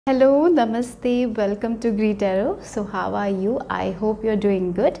Hello, namaste, welcome to greetarot. So how are you? I hope you're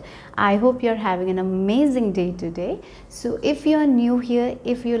doing good. I hope you're having an amazing day today. So if you're new here,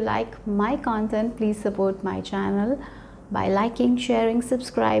 if you like my content, please support my channel by liking, sharing,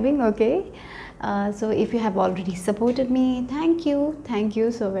 subscribing, okay? So if you have already supported me, thank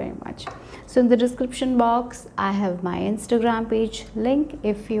you so very much. So in the description box I have my Instagram page link.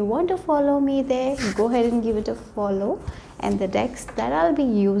 If you want to follow me there, go ahead and give it a follow, and the decks that I'll be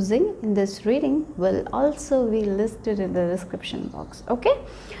using in this reading will also be listed in the description box. Okay,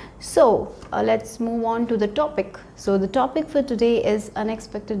 so let's move on to the topic. So the topic for today is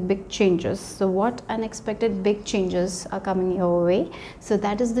unexpected big changes. So what unexpected big changes are coming your way? So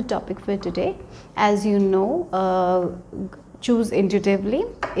that is the topic for today. As you know, choose intuitively.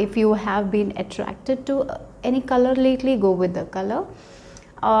 If you have been attracted to any color lately, go with the color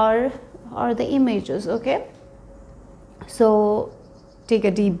or the images. Okay, so take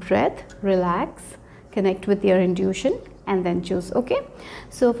a deep breath, relax, connect with your intuition and then choose. Okay,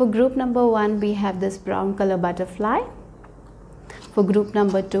 so for group number 1 we have this brown color butterfly, for group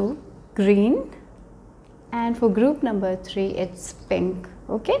number 2 green, and for group number 3 it's pink.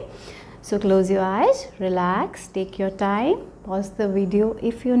 Okay, so close your eyes, relax, take your time, pause the video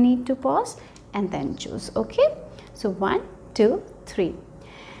if you need to pause, and then choose. Okay, so 1, 2, 3.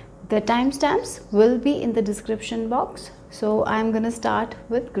 The timestamps will be in the description box. So I'm going to start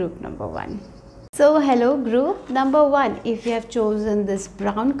with group number 1. So hello group number 1, if you have chosen this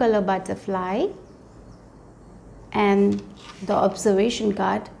brown color butterfly and the observation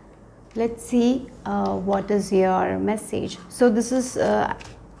card, let's see what is your message. So this is the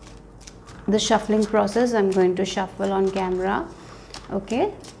shuffling process. I'm going to shuffle on camera.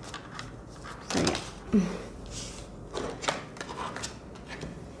 Okay, so yeah.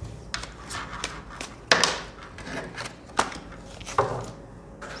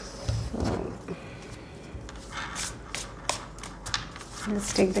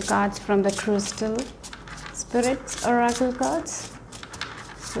 Let's take the cards from the crystal spirits oracle cards.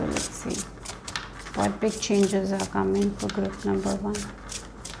 So let's see what big changes are coming for group number 1.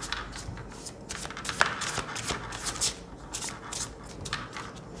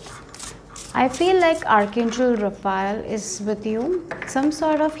 I feel like Archangel Raphael is with you. Some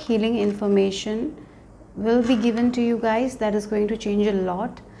sort of healing information will be given to you guys that is going to change a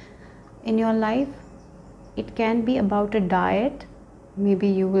lot in your life. It can be about a diet. Maybe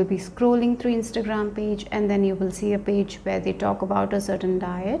you will be scrolling through Instagram page and then you will see a page where they talk about a certain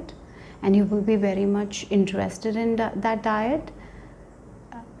diet and you will be very much interested in that diet,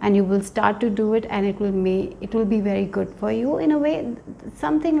 and you will start to do it, and it will be very good for you in a way,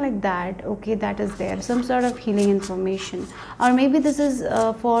 something like that. Okay, that is there, some sort of healing information. Or maybe this is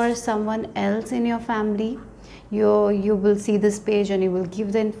for someone else in your family. You will see this page and you will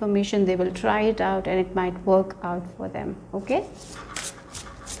give the information, they will try it out and it might work out for them. Okay,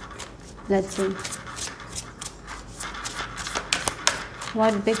 let's see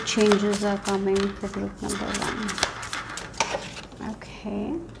what big changes are coming for group number 1.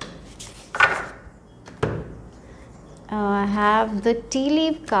 Okay, I have the tea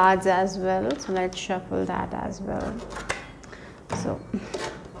leaf cards as well, so let's shuffle that as well. So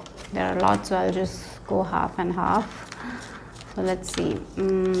there are lots, so I'll just go half and half. So let's see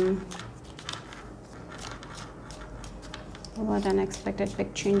what unexpected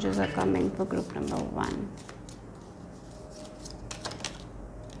big changes are coming for group number 1.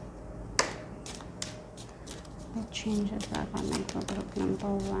 What changes are coming for group number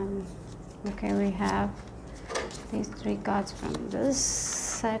 1? Okay, we have these 3 cards from this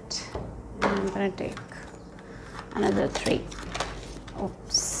set, and I'm going to take another 3.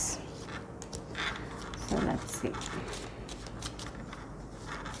 Oops. So let's see.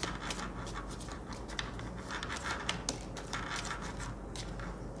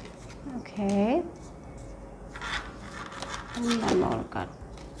 Okay, and one more card.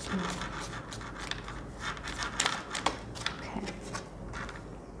 Okay,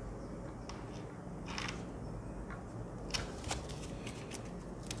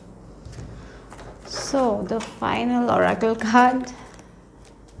 so the final oracle card,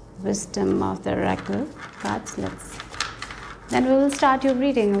 wisdom of the oracle cards. Then we will start your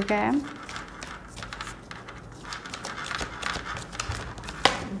reading. Okay,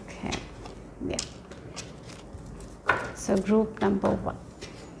 yeah. So group number 1.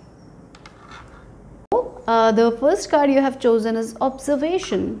 The first card you have chosen is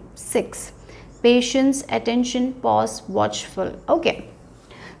observation 6. Patience, attention, pause, watchful. Okay,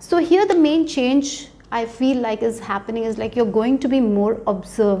 so here the main change I feel like is happening is like you're going to be more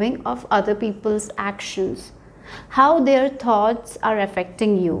observing of other people's actions. how their thoughts are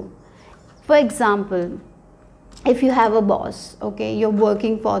affecting you. For example, if you have a boss, okay, you're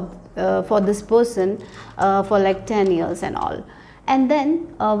working for this person for like 10 years and all, and then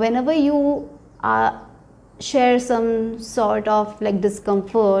whenever you share some sort of like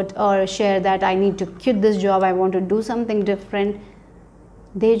discomfort or share that I need to quit this job, I want to do something different,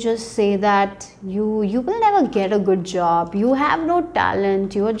 they just say that you will never get a good job, you have no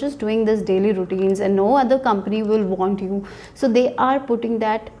talent, you are just doing this daily routines and no other company will want you. So they are putting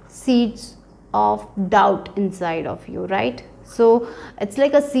that seeds of doubt inside of you, right? So it's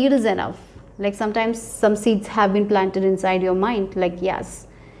like a seed is enough. Like sometimes some seeds have been planted inside your mind, like yes,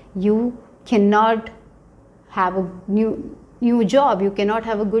 you cannot have a new job, you cannot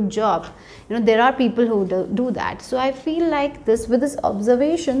have a good job. You know, there are people who do that. So I feel like this, with this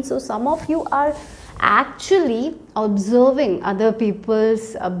observation, so some of you are actually observing other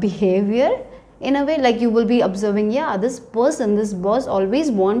people's behavior in a way, like you will be observing, yeah, this person, this boss always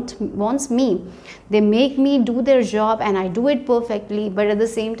wants me, they make me do their job and I do it perfectly, but at the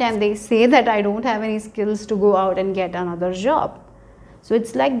same time they say that I don't have any skills to go out and get another job. So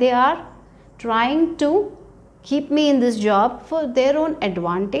it's like they are trying to keep me in this job for their own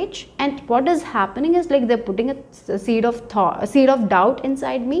advantage, and what is happening is like they're putting a seed of thought, a seed of doubt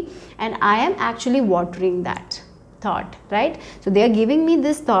inside me, and I am actually watering that thought, right? So they are giving me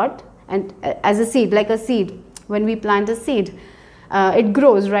this thought, and as a seed, like a seed, when we plant a seed, it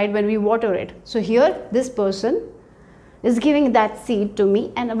grows, right, when we water it. So here this person is giving that seed to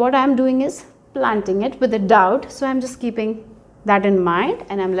me, and what I'm doing is planting it with a doubt. So I'm just keeping that in mind,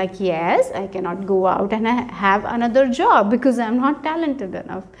 and I'm like, yes, I cannot go out and have another job because I'm not talented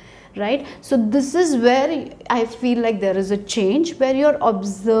enough, right? So this is where I feel like there is a change, where you're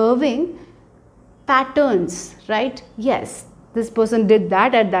observing patterns, right? Yes, this person did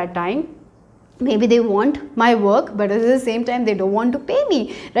that at that time, maybe they want my work, but at the same time they don't want to pay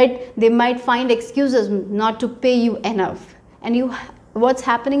me, right? They might find excuses not to pay you enough, and what's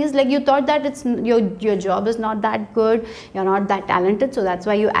happening is like you thought that it's your job is not that good, you're not that talented, so that's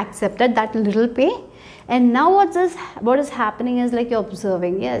why you accepted that little pay. And now what is happening is like you're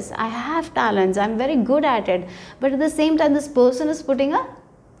observing, yes, I have talents, I'm very good at it, but at the same time this person is putting a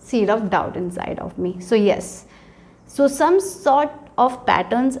seed of doubt inside of me. So yes, so some sort of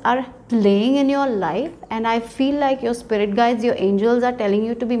patterns are playing in your life, and I feel like your spirit guides, your angels are telling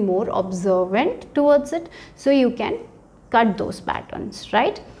you to be more observant towards it, so you can cut those patterns,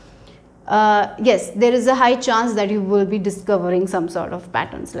 right? Yes, there is a high chance that you will be discovering some sort of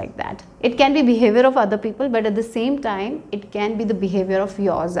patterns like that. It can be behavior of other people, but at the same time it can be the behavior of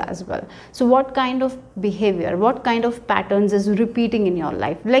yours as well. So what kind of behavior, what kind of patterns is repeating in your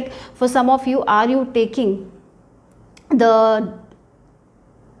life? Like for some of you, are you taking the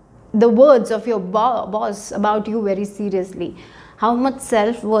words of your boss about you very seriously? How much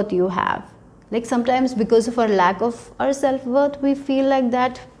self-worth you have? Like sometimes because of our lack of our self-worth, we feel like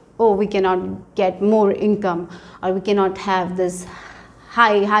that, oh, we cannot get more income, or we cannot have this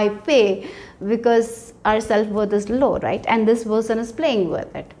high pay because our self-worth is low, right? And this person is playing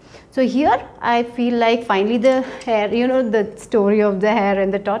with it. So here I feel like finally the hare, you know, the story of the hare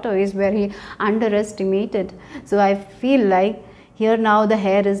and the tortoise where he underestimated. So I feel like here now the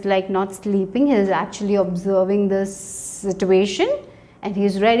hare is like not sleeping, he is actually observing this situation, and he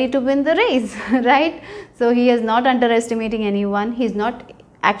is ready to win the race, right? So he is not underestimating anyone. He's not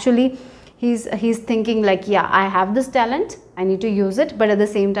actually, he's thinking like, yeah, I have this talent, I need to use it, but at the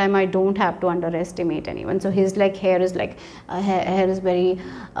same time I don't have to underestimate anyone. So he's like, hare is very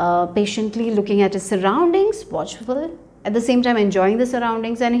patiently looking at his surroundings, watchful, at the same time enjoying the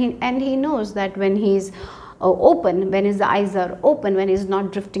surroundings, and he knows that when he's open, when his eyes are open, when he's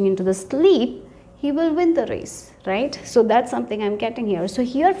not drifting into the sleep, he will win the race, right? So that's something I'm getting here. So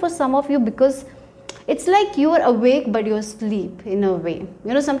here for some of you, because it's like you are awake but you're asleep in a way.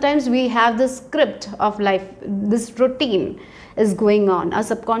 You know, sometimes we have this script of life, this routine is going on. Our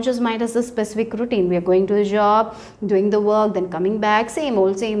subconscious mind has a specific routine. We are going to the job, doing the work, then coming back, same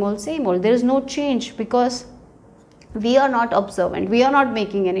old, same old, same old. There is no change because we are not observant. We are not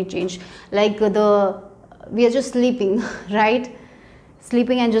making any change. Like we are just sleeping, right?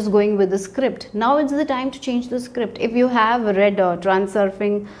 Sleeping and just going with the script. Now it's the time to change the script. If you have read a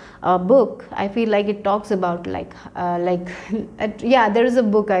Transurfing book, I feel like it talks about yeah, there is a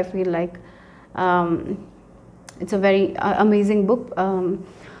book, I feel like it's a very amazing book,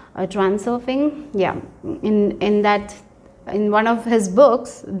 Transurfing. Yeah, in one of his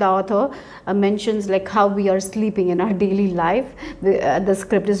books, the author mentions like how we are sleeping in our daily life. The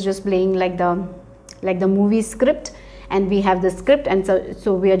script is just playing like the movie script, and we have the script, and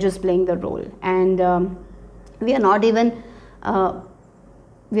so we are just playing the role. And we are not even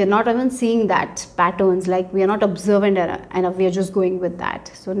seeing that patterns, like we are not observant enough, we are just going with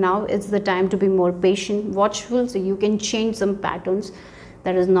that. So now it's the time to be more patient, watchful, so you can change some patterns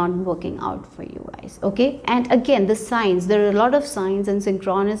that is not working out for you guys. Okay, and again, the signs, there are a lot of signs and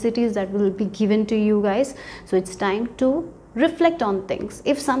synchronicities that will be given to you guys. So it's time to reflect on things.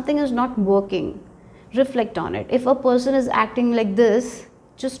 If something is not working, reflect on it. If a person is acting like this,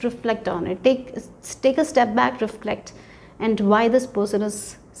 just reflect on it. Take a step back, reflect, and why this person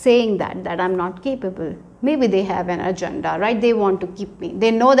is saying that I'm not capable. Maybe they have an agenda, right? They want to keep me.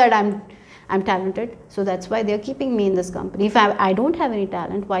 They know that I'm talented, so that's why they're keeping me in this company. If I don't have any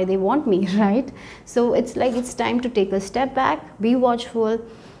talent, why they want me, right? So it's like, it's time to take a step back, be watchful,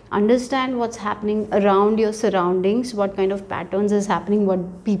 understand what's happening around your surroundings, what kind of patterns is happening,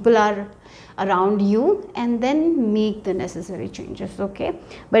 what people are around you, and then make the necessary changes. Okay,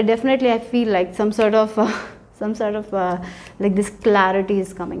 but definitely I feel like some sort of like this clarity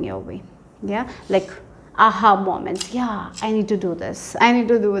is coming your way. Yeah, like aha moments. Yeah, I need to do this, I need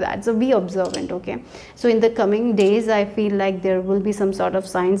to do that. So be observant. Okay, so in the coming days, I feel like there will be some sort of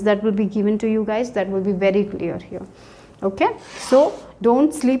signs that will be given to you guys that will be very clear here. Okay, so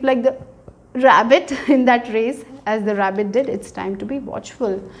don't sleep like the rabbit in that race as the rabbit did. It's time to be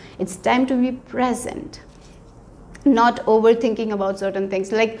watchful, it's time to be present, not overthinking about certain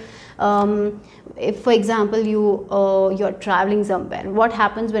things. Like if for example you're traveling somewhere, what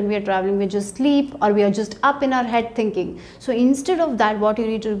happens when we are traveling? We just sleep, or we are just up in our head thinking. So instead of that, what you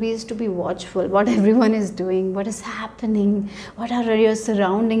need to be is to be watchful, what everyone is doing, what is happening, what are your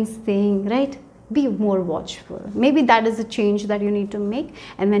surroundings saying, right? Be more watchful. Maybe that is a change that you need to make,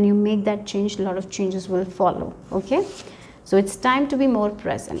 and when you make that change, a lot of changes will follow. Okay, so it's time to be more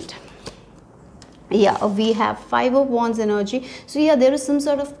present. Yeah, we have 5 of Wands energy. So yeah, there is some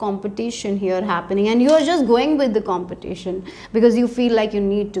sort of competition here happening, and you are just going with the competition because you feel like you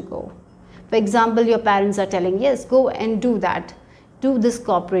need to go. For example, your parents are telling, yes, go and do that, do this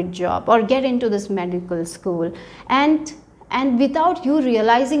corporate job, or get into this medical school, and without you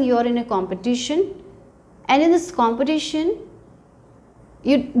realizing you are in a competition, and in this competition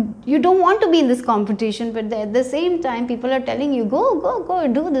you don't want to be in this competition, but at the same time people are telling you, go,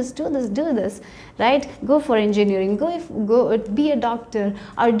 do this, right? Go for engineering, go be a doctor,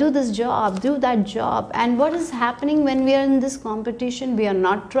 or do this job, do that job. And what is happening when we are in this competition? We are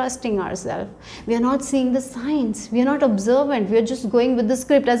not trusting ourselves, we are not seeing the signs, we are not observant, we are just going with the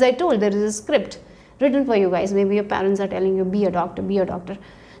script. As I told, there is a script written for you guys. Maybe your parents are telling you, be a doctor, be a doctor.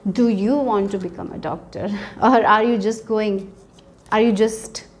 Do you want to become a doctor, or are you just going, are you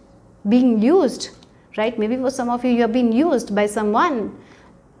just being used, right? Maybe for some of you, you are being used by someone,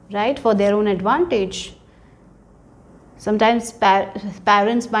 right, for their own advantage. Sometimes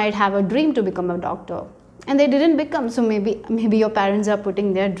parents might have a dream to become a doctor and they didn't become. So maybe your parents are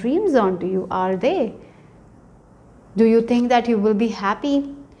putting their dreams onto you. Are they? Do you think that you will be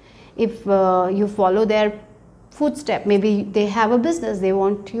happy if you follow their footstep? Maybe they have a business they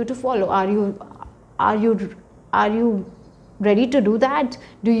want you to follow. Are you ready to do that?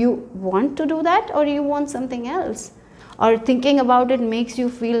 Do you want to do that, or you want something else? Or thinking about it makes you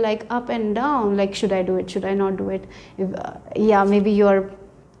feel like up and down, like should I do it, should I not do it? Yeah, maybe your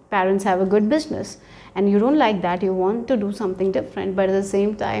parents have a good business and you don't like that, you want to do something different, but at the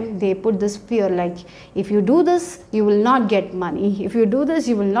same time they put this fear, like if you do this you will not get money, if you do this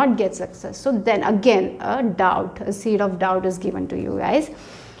you will not get success. So then again a seed of doubt is given to you guys,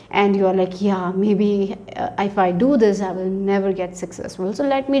 and you are like, yeah, maybe if I do this I will never get successful, so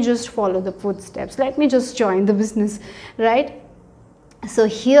let me just follow the footsteps, let me just join the business, right? So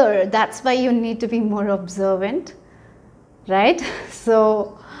here, that's why you need to be more observant, right?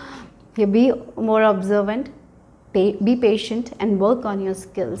 So you be more observant, be patient, and work on your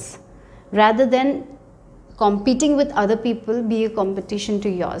skills. Rather than competing with other people, be a competition to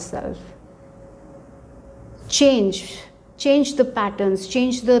yourself. Change the patterns,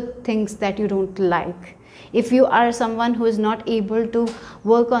 change the things that you don't like. If you are someone who is not able to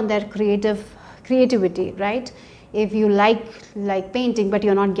work on their creativity, right? If you like painting but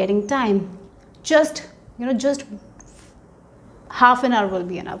you're not getting time, just half an hour will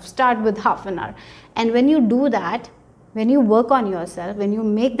be enough. Start with half an hour. And when you do that, when you work on yourself, when you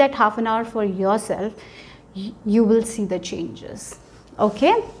make that half an hour for yourself, you will see the changes.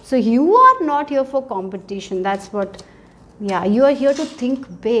 Okay? So you are not here for competition. That's what, yeah, you are here to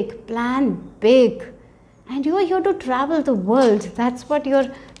think big, plan big. And you are here to travel the world. That's what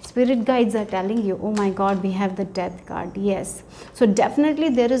your spirit guides are telling you. Oh my God, we have the death card. Yes. So definitely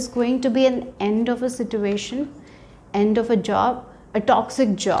there is going to be an end of a situation, end of a job, a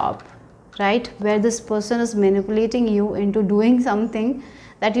toxic job, right? Where this person is manipulating you into doing something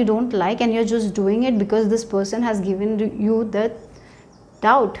that you don't like, and you're just doing it because this person has given you the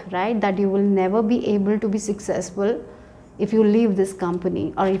doubt, right, that you will never be able to be successful if you leave this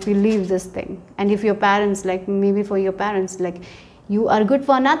company or if you leave this thing. And if your parents, like maybe for your parents, like, you are good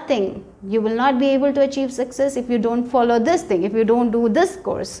for nothing, you will not be able to achieve success if you don't follow this thing, if you don't do this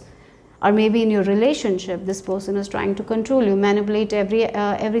course. Or maybe in your relationship, this person is trying to control you, manipulate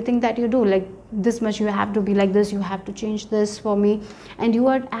everything that you do, like this much you have to be like this, you have to change this for me, and you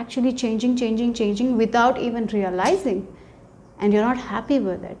are actually changing without even realizing, and you're not happy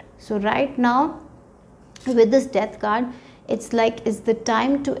with it. So right now with this death card, it's like it's the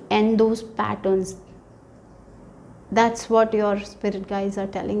time to end those patterns. That's what your spirit guides are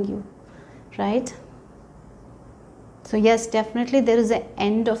telling you, right? So yes, definitely there is an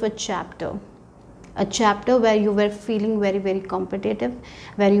end of a chapter where you were feeling very, very competitive,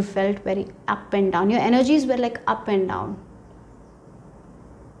 where you felt very up and down. Your energies were like up and down,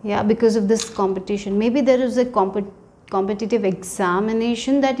 yeah, because of this competition. Maybe there is a competitive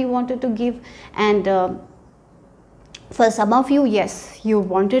examination that you wanted to give, and for some of you, yes, you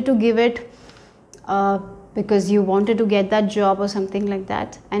wanted to give it because you wanted to get that job or something like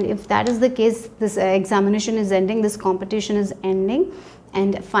that. And if that is the case, this examination is ending, this competition is ending,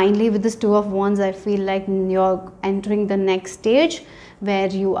 and finally with this Two of Wands, I feel like you're entering the next stage where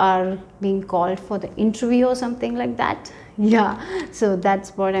you are being called for the interview or something like that. Yeah, so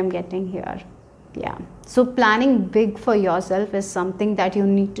that's what I'm getting here. Yeah, so planning big for yourself is something that you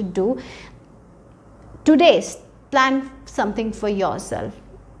need to do today. Plan something for yourself.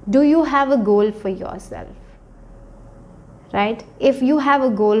 Do you have a goal for yourself? Right? If you have a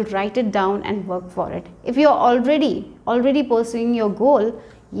goal, write it down and work for it. If you're already pursuing your goal,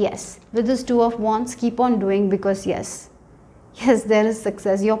 yes, with this Two of Wands, keep on doing, because yes, there is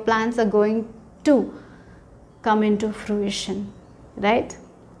success. Your plans are going to come into fruition, right?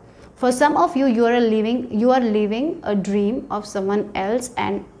 For some of you, you are living a dream of someone else,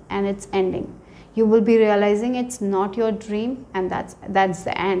 and it's ending. You will be realizing it's not your dream, and that's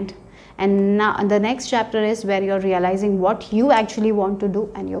the end. And now the next chapter is where you're realizing what you actually want to do,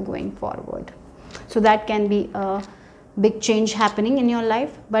 and you're going forward. So that can be a big change happening in your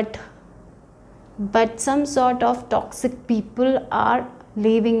life, but some sort of toxic people are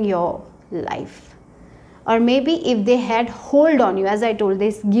leaving your life. Or maybe if they had hold on you, as I told,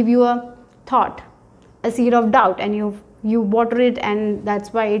 they give you a thought, a seed of doubt, and you water it, and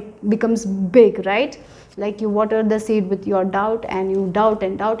that's why it becomes big, right? Like you water the seed with your doubt, and you doubt,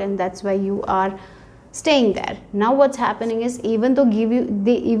 and that's why you are staying there. Now what's happening is, even though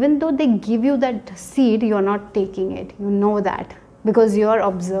they give you that seed, you're not taking it. You know that, because you're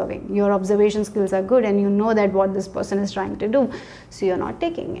observing. Your observation skills are good, and you know that what this person is trying to do, so you're not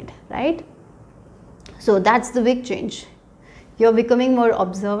taking it, right? So that's the big change. You're becoming more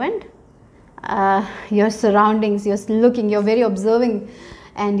observant. Your surroundings, you're looking, you're very observing,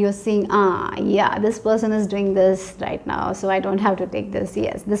 and you're seeing, yeah, this person is doing this right now, so I don't have to take this.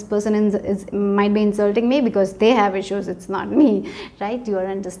 Yes, this person might be insulting me because they have issues, it's not me, right? You are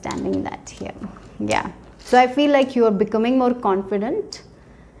understanding that here. Yeah, so I feel like you are becoming more confident.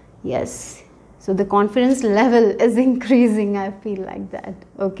 Yes, so the confidence level is increasing, I feel like that.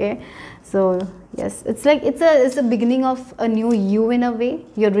 Okay, so yes, it's like it's a beginning of a new you in a way.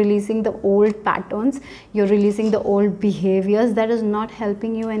 You're releasing the old patterns, you're releasing the old behaviors that is not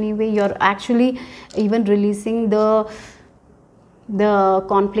helping you anyway. You're actually even releasing the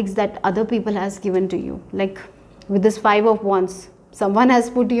conflicts that other people has given to you. Like with this Five of Wands, someone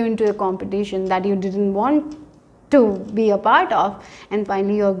has put you into a competition that you didn't want to be a part of, and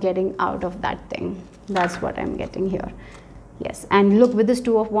finally you're getting out of that thing. That's what I'm getting here. Yes, and look, with this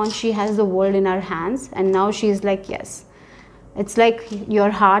Two of Wands, she has the world in her hands, and now she's like, yes, it's like your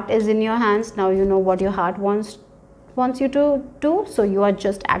heart is in your hands. Now you know what your heart wants you to do, so you are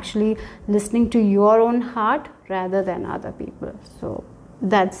just actually listening to your own heart rather than other people. So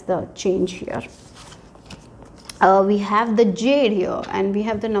that's the change here. We have the Jade here, and we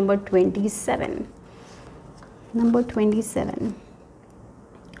have the number 27. Number 27.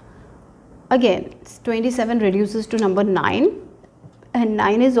 Again, 27 reduces to number 9, and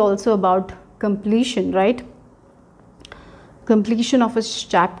 9 is also about completion, right? Completion of a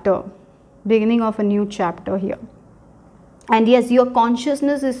chapter, beginning of a new chapter here. And yes, your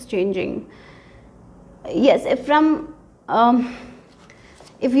consciousness is changing. Yes, if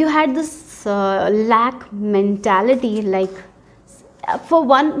you had this lack mentality, like for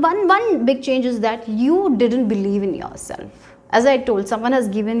one big change is that you didn't believe in yourself. As I told, someone has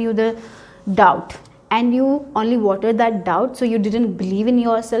given you the doubt, and you only watered that doubt, so you didn't believe in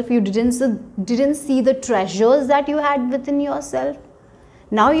yourself, you didn't see the treasures that you had within yourself.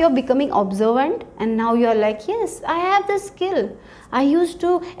 Now you're becoming observant, and now you're like, yes, I have this skill. I used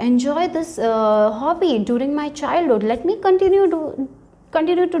to enjoy this hobby during my childhood. Let me continue to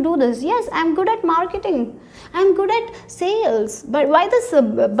do this. Yes, I'm good at marketing. I'm good at sales. But why this?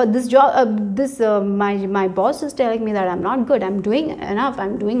 But this job, my boss is telling me that I'm not good. I'm doing enough.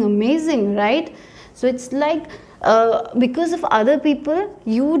 I'm doing amazing, right? So it's like because of other people,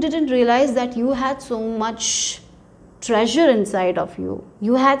 you didn't realize that you had so much treasure inside of you.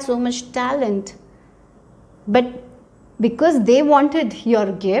 You had so much talent, but because they wanted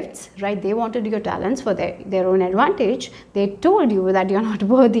your gifts, right, they wanted your talents for their own advantage, they told you that you're not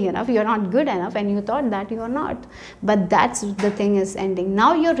worthy enough, you're not good enough, and you thought that you're not. But that's the thing is ending.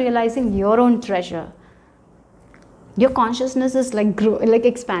 Now you're realizing your own treasure. Your consciousness is like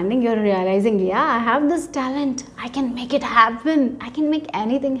expanding. You're realizing, yeah, I have this talent, I can make it happen, I can make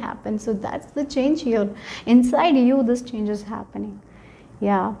anything happen. So that's the change here inside you. This change is happening.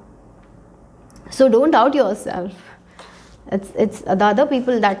 Yeah, so don't doubt yourself. It's the other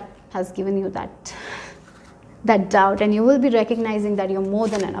people that has given you that doubt, and you will be recognizing that you're more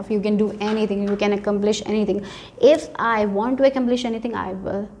than enough. You can do anything, you can accomplish anything. If I want to accomplish anything, I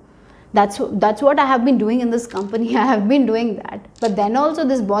will. That's what I have been doing in this company. I have been doing that. But then also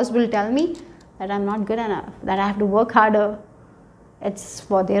this boss will tell me that I'm not good enough, that I have to work harder. It's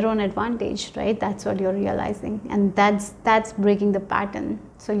for their own advantage, right? That's what you're realizing. And that's breaking the pattern.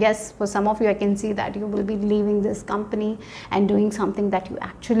 So yes, for some of you, I can see that you will be leaving this company and doing something that you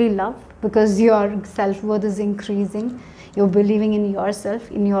actually love, because your self-worth is increasing. You're believing in yourself,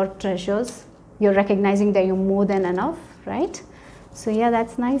 in your treasures. You're recognizing that you're more than enough, right? So yeah,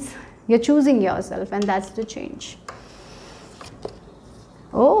 that's nice. You're choosing yourself, and that's the change.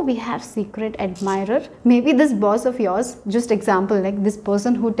 Oh, we have secret admirer. Maybe this boss of yours, just example, like this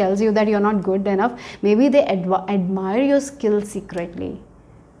person who tells you that you're not good enough, maybe they admire your skills secretly.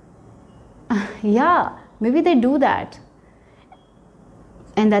 Yeah, maybe they do that.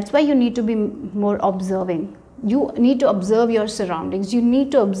 And that's why you need to be more observing. You need to observe your surroundings. You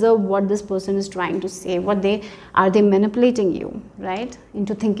need to observe what this person is trying to say. Are they manipulating you, right,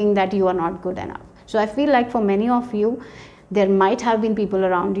 into thinking that you are not good enough? So I feel like for many of you, there might have been people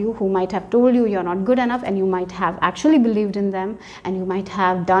around you who might have told you you're not good enough, and you might have actually believed in them, and you might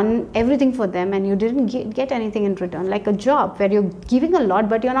have done everything for them, and you didn't get anything in return, like a job where you're giving a lot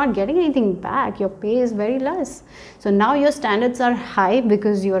but you're not getting anything back. Your pay is very less. So now your standards are high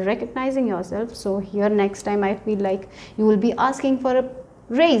because you're recognizing yourself. So here next time I feel like you will be asking for a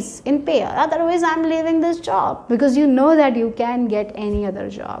raise in pay, otherwise I'm leaving this job, because you know that you can get any other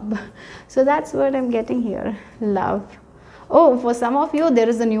job. So that's what I'm getting here. Love. Oh, for some of you, there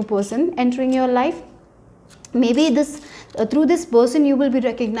is a new person entering your life. Maybe through this person, you will be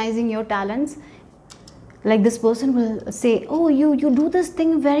recognizing your talents. Like this person will say, oh, you do this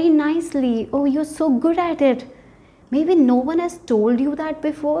thing very nicely. Oh, you're so good at it. Maybe no one has told you that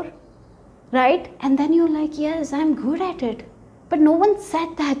before, right? And then you're like, yes, I'm good at it. But no one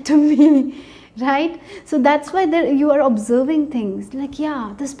said that to me, right? So that's why you are observing things. Like,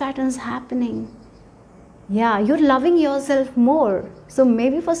 yeah, this pattern is happening. Yeah, you're loving yourself more. So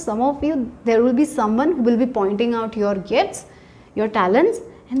maybe for some of you, there will be someone who will be pointing out your gifts, your talents,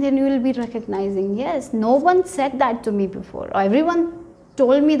 and then you will be recognizing, yes, no one said that to me before. Or everyone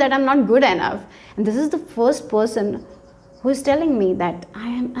told me that I'm not good enough. And this is the first person who is telling me that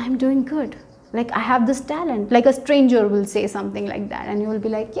I'm doing good. Like I have this talent. Like a stranger will say something like that, and you will be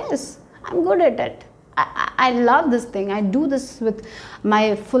like, yes, I'm good at it. I love this thing. I do this with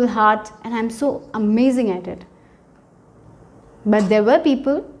my full heart, and I'm so amazing at it. But there were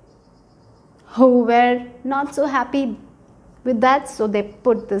people who were not so happy with that, so they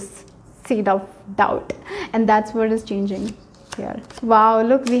put this seed of doubt, and that's what is changing here. Wow,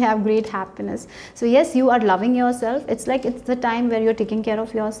 look, we have great happiness. So yes, you are loving yourself. It's like it's the time where you're taking care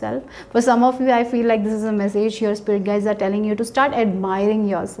of yourself. For some of you, I feel like this is a message your spirit guides are telling you to start admiring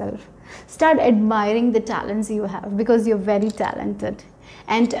yourself. Start admiring the talents you have, because you're very talented.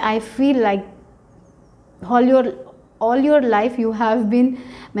 And I feel like all your life you have been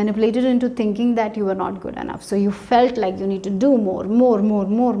manipulated into thinking that you are not good enough. So you felt like you need to do more,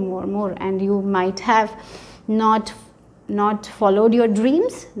 and you might have not followed your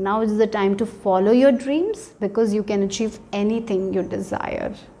dreams. Now is the time to follow your dreams, because you can achieve anything you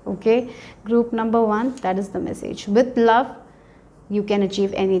desire. Okay, group number 1, that is the message. With love, you can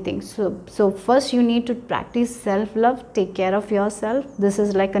achieve anything. So first you need to practice self-love. Take care of yourself. This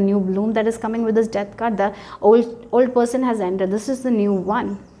is like a new bloom that is coming with this death card. The old person has entered. This is the new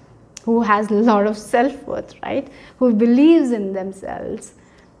one. who has a lot of self-worth, right? Who believes in themselves,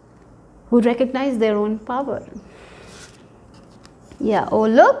 who recognize their own power. Yeah, oh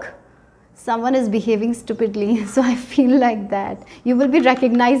look, someone is behaving stupidly. So I feel like that you will be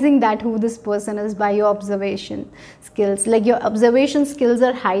recognizing that who this person is by your observation skills. Like your observation skills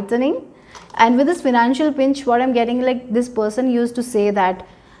are heightening. And with this financial pinch, what I'm getting, like this person used to say that,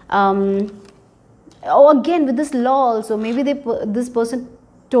 oh, again with this law also, maybe this person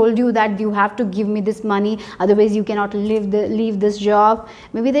told you that you have to give me this money, otherwise you cannot leave this job.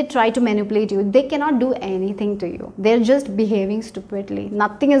 Maybe they try to manipulate you. They cannot do anything to you. They're just behaving stupidly.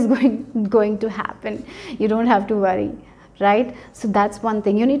 Nothing is going to happen. You don't have to worry, right? So that's one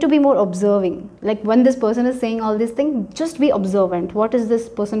thing. You need to be more observing. Like when this person is saying all these things, just be observant. What is this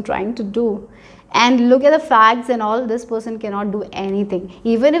person trying to do? And look at the facts and all. This person cannot do anything.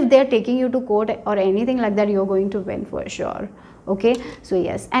 Even if they're taking you to court or anything like that, you're going to win for sure. Okay, so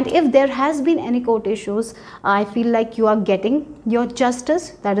yes, and if there has been any court issues, I feel like you are getting your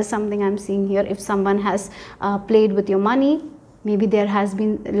justice. That is something I'm seeing here. If someone has played with your money, maybe there has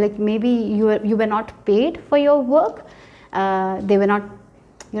been, like, maybe you were not paid for your work. They were not,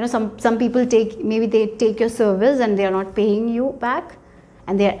 you know, some people maybe they take your service and they are not paying you back,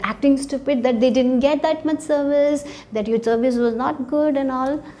 and they are acting stupid that they didn't get that much service, that your service was not good and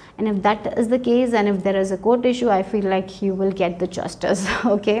all. And if that is the case, and if there is a court issue, I feel like you will get the justice.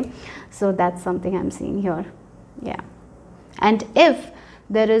 Okay, so that's something I'm seeing here. Yeah. And if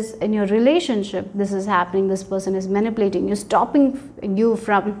there is in your relationship, this is happening, this person is manipulating you, stopping you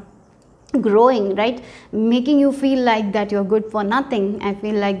from growing, right, making you feel like that you're good for nothing, I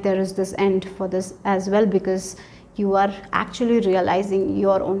feel like there is this end for this as well, because you are actually realizing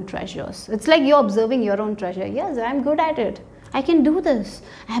your own treasures. It's like you're observing your own treasure. Yes, I'm good at it. I can do this.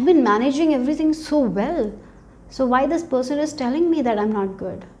 I have been managing everything so well. So why this person is telling me that I'm not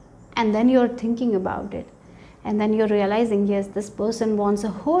good? And then you're thinking about it. And then you're realizing, yes, this person wants a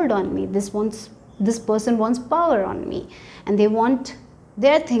hold on me. This person wants power on me. And they want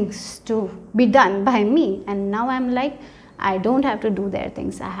their things to be done by me. And now I'm like, I don't have to do their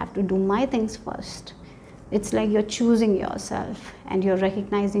things. I have to do my things first. It's like you're choosing yourself and you're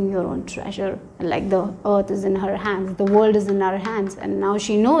recognizing your own treasure. Like the earth is in her hands, the world is in her hands, and now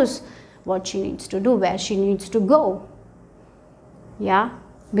she knows what she needs to do, where she needs to go. Yeah,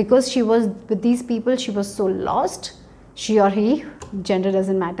 because she was with these people, she was so lost, she or he, gender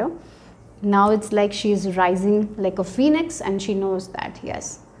doesn't matter. Now it's like she is rising like a phoenix, and she knows that,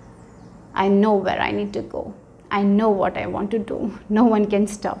 yes, I know where I need to go. I know what I want to do. No one can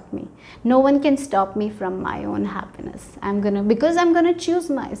stop me. No one can stop me from my own happiness. Because I'm gonna choose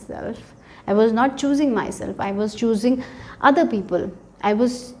myself. I was not choosing myself. I was choosing other people. I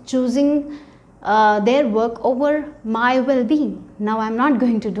was choosing their work over my well-being. Now I'm not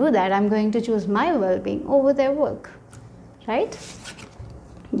going to do that. I'm going to choose my well-being over their work. Right?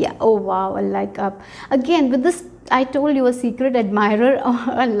 Yeah. Oh wow. I like up. Again, with this, I told you, a secret admirer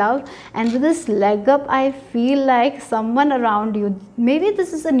or a love, and with this leg up, I feel like someone around you, maybe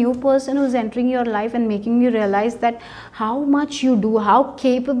this is a new person who's entering your life and making you realize that how much you do, how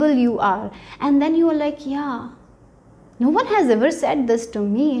capable you are. And then you are like, yeah, no one has ever said this to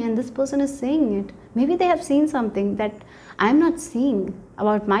me, and this person is saying it. Maybe they have seen something that I'm not seeing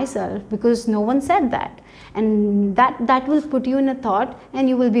about myself, because no one said that. And that will put you in a thought, and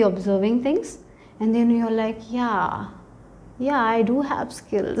you will be observing things. And then you're like, yeah, I do have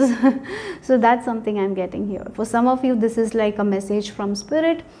skills. So that's something I'm getting here. For some of you, this is like a message from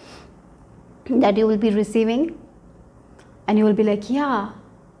spirit that you will be receiving, and you will be like, yeah,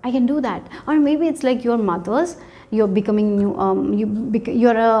 I can do that. Or maybe it's like your mother's. You're becoming new.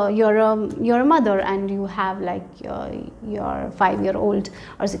 You're a mother, and you have like your 5-year-old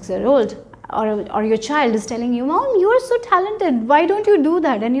or 6-year-old, or your child is telling you, Mom, you are so talented. Why don't you do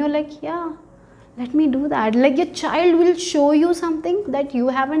that? And you're like, yeah, let me do that. Like your child will show you something that you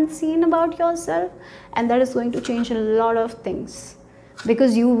haven't seen about yourself, and that is going to change a lot of things,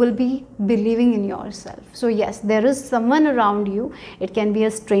 because you will be believing in yourself. So yes, there is someone around you. It can be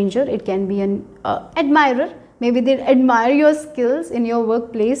a stranger, it can be an admirer. Maybe they admire your skills in your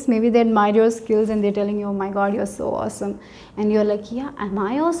workplace. Maybe they admire your skills and they're telling you, oh my God, you're so awesome. And you're like, yeah, am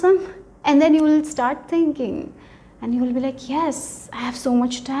I awesome? And then you will start thinking, and you will be like, yes, I have so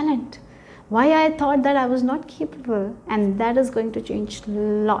much talent. Why I thought that I was not capable? And that is going to change a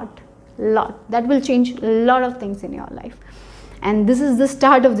lot. That will change a lot of things in your life. And this is the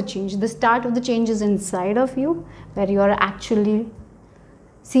start of the change. The start of the change is inside of you, where you are actually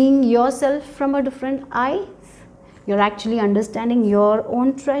seeing yourself from a different eye. You're actually understanding your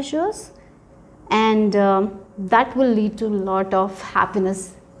own treasures, and that will lead to a lot of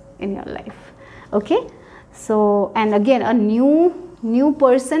happiness in your life. Okay, so and again a new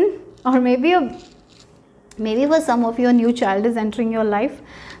person, or maybe for some of you a new child is entering your life.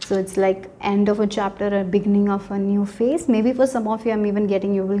 So it's like end of a chapter, a beginning of a new phase. Maybe for some of you, I'm even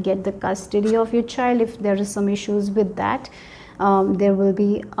getting, you will get the custody of your child. If there is some issues with that, there will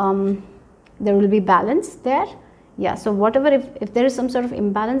be balance there. Yeah, so whatever, if there is some sort of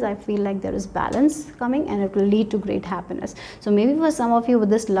imbalance, I feel like there is balance coming, and it will lead to great happiness. So maybe for some of you with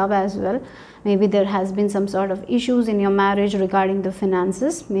this love as well, maybe there has been some sort of issues in your marriage regarding the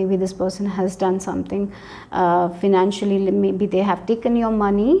finances. Maybe this person has done something financially, maybe they have taken your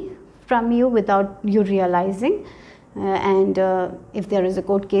money from you without you realizing, and if there is a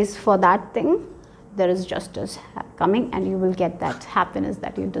court case for that thing, there is justice coming, and you will get that happiness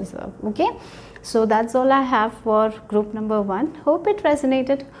that you deserve. Okay, so that's all I have for group number 1. Hope it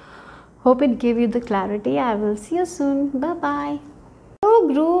resonated, hope it gave you the clarity. I will see you soon. Bye bye. So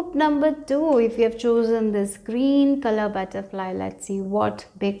group number 2, if you have chosen this green color butterfly, let's see what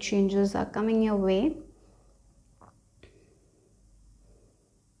big changes are coming your way.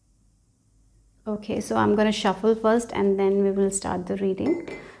 Okay, so I'm going to shuffle first and then we will start the reading.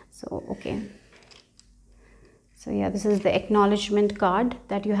 So okay, so yeah, this is the acknowledgement card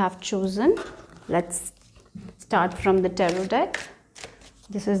that you have chosen. Let's start from the tarot deck.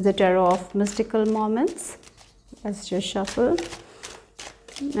 This is the tarot of mystical moments. Let's just shuffle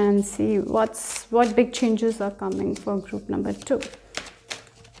and see what big changes are coming for group number 2.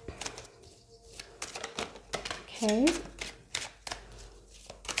 Okay.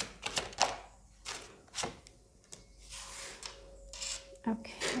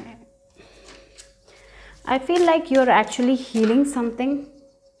 Okay. I feel like you're actually healing something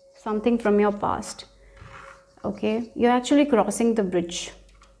from your past. Okay, you're actually crossing the bridge.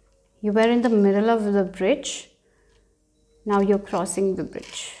 You were in the middle of the bridge. Now you're crossing the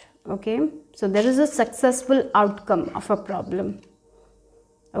bridge. Okay, so there is a successful outcome of a problem.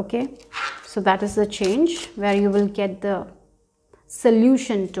 Okay, so that is the change where you will get the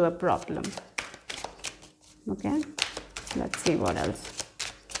solution to a problem. Okay, let's see what else.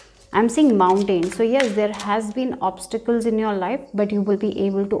 I'm seeing mountains. So yes, there has been obstacles in your life, but you will be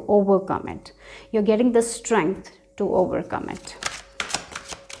able to overcome it. You're getting the strength to overcome it.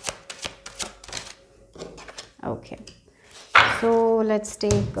 Okay, so let's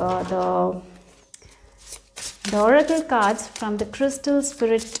take the oracle cards from the Crystal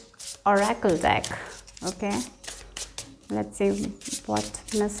Spirit Oracle deck. Okay, let's see what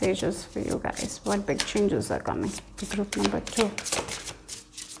messages for you guys, what big changes are coming to group number 2.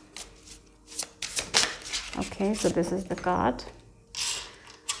 Okay, so this is the card.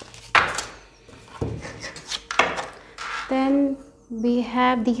 Then we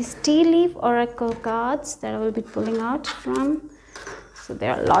have these tea leaf oracle cards that I will be pulling out from. So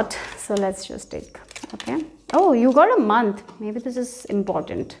there are a lot. So let's just take. Okay. Oh, you got a month. Maybe this is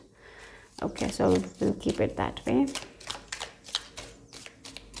important. Okay, so we'll keep it that way.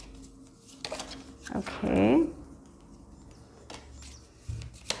 Okay.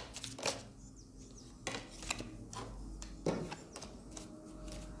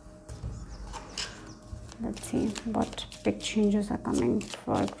 Let's see what big changes are coming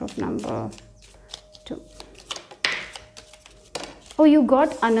for group number 2. Oh, you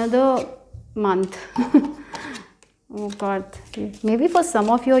got another month. Oh God, maybe for some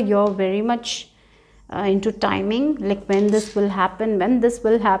of you, you're very much into timing, like when this will happen,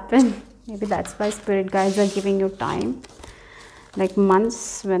 Maybe that's why spirit guides are giving you time, like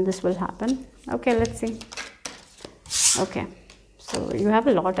months when this will happen. Okay, let's see. Okay, so you have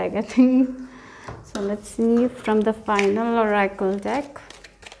a lot, I guess. So let's see from the final oracle deck.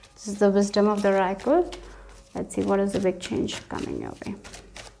 This is the wisdom of the oracle. Let's see what is the big change coming your way.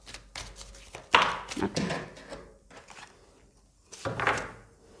 Okay.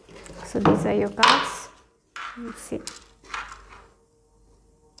 So these are your cards. Let's see.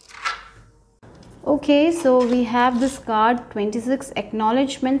 Okay, so we have this card 26,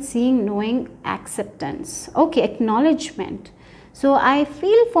 acknowledgement, seeing, knowing, acceptance. Okay, acknowledgement. So I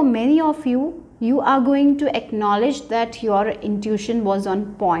feel for many of you, you are going to acknowledge that your intuition was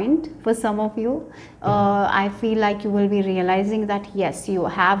on point. For some of you, I feel like you will be realizing that yes, you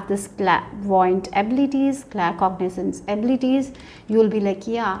have this clairvoyant abilities, claircognizance abilities. You will be like,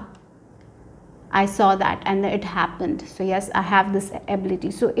 yeah, I saw that and it happened. So yes, I have this ability.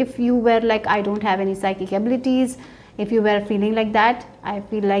 So if you were like, I don't have any psychic abilities, if you were feeling like that, I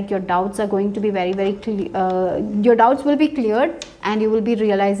feel like your doubts are going to be very clear. Your doubts will be cleared and you will be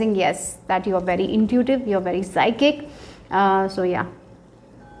realizing, yes, that you are very intuitive, you are very psychic. So yeah.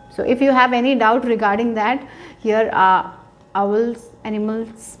 So if you have any doubt regarding that, here animal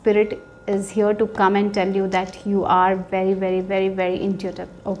spirit is here to come and tell you that you are very, very, very, very intuitive.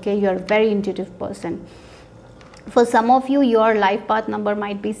 Okay, you are a very intuitive person. For some of you, your life path number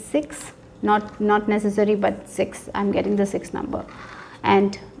might be 6, not necessary, but 6. I'm getting the 6 number,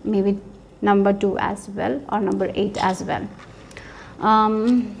 and maybe number 2 as well, or number 8 as well.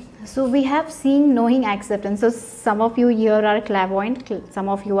 So we have seeing, knowing, acceptance. So some of you here are clairvoyant, some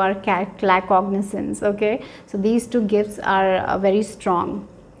of you are claircognizance. Okay, so these 2 gifts are very strong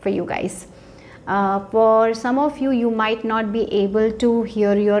for you guys. For some of you, you might not be able to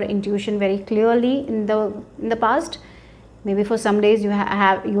hear your intuition very clearly in the past. Maybe for some days you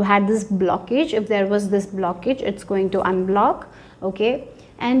had this blockage. If there was this blockage, it's going to unblock. Okay,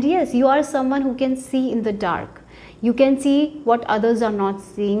 and yes, you are someone who can see in the dark. You can see what others are not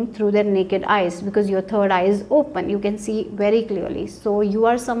seeing through their naked eyes, because your third eye is open. You can see very clearly. So you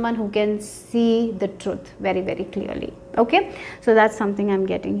are someone who can see the truth very, very clearly. Okay, so that's something I'm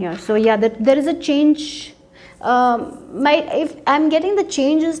getting here. So yeah, there is a change. If I'm getting the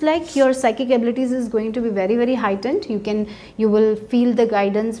change is like your psychic abilities is going to be very, very heightened. You will feel the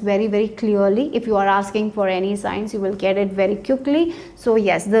guidance very, very clearly. If you are asking for any signs, you will get it very quickly. So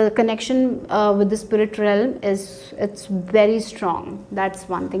yes, the connection with the spirit realm it's very strong. That's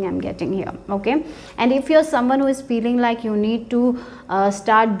one thing I'm getting here. Okay, and if you're someone who is feeling like you need to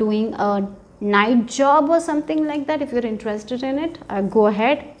start doing a night job or something like that, if you're interested in it, go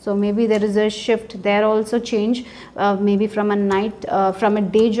ahead. So maybe there is a shift there, also change, maybe from a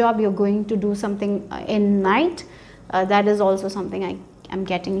day job you're going to do something in night. That is also something I'm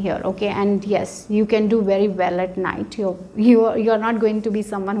getting here. Okay, and yes, you can do very well at night. You're not going to be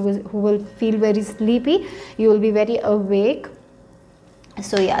someone who will feel very sleepy. You will be very awake.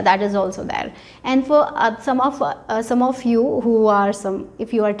 So yeah, that is also there. And for some of you who are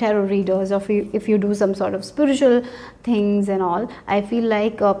if you are tarot readers, or if you do some sort of spiritual things and all, I feel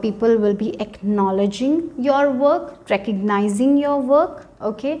like people will be acknowledging your work, recognizing your work.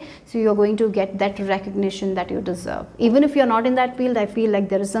 Okay, so you're going to get that recognition that you deserve. Even if you're not in that field, I feel like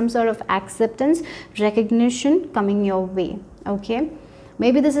there is some sort of acceptance, recognition coming your way. Okay,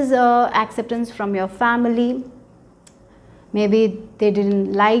 maybe this is acceptance from your family. Maybe they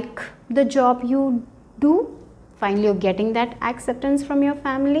didn't like the job you do. Finally, you're getting that acceptance from your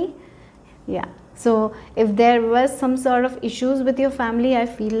family. Yeah. So if there was some sort of issues with your family, I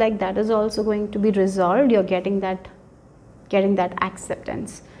feel like that is also going to be resolved. You're getting that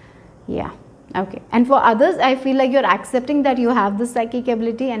acceptance. Yeah. Okay. And for others, I feel like you're accepting that you have the psychic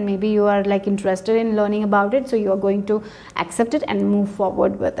ability, and maybe you are like interested in learning about it. So you are going to accept it and move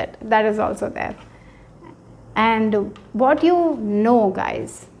forward with it. That is also there. And what you know,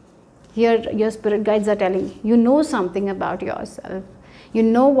 guys, here your spirit guides are telling you know something about yourself. You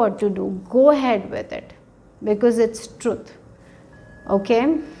know what to do. Go ahead with it, because it's truth.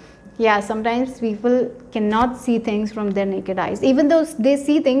 Okay, yeah, sometimes people cannot see things from their naked eyes. Even though they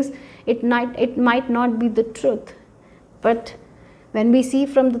see things, it might not be the truth, but when we see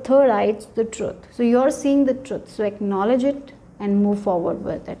from the third eye, it's the truth. So you're seeing the truth, so acknowledge it and move forward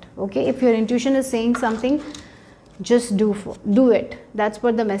with it. Okay, if your intuition is saying something, just do it. That's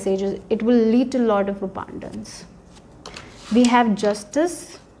what the message is. It will lead to a lot of abundance. We have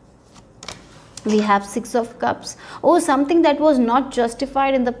justice. We have 6 of cups. Oh, something that was not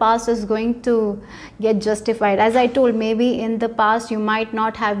justified in the past is going to get justified. As I told, maybe in the past you might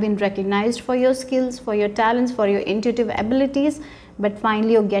not have been recognized for your skills, for your talents, for your intuitive abilities, but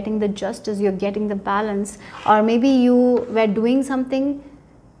finally you're getting the justice, you're getting the balance. Or maybe you were doing something,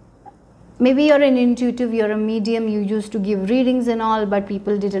 maybe you're an intuitive, you're a medium, you used to give readings and all, but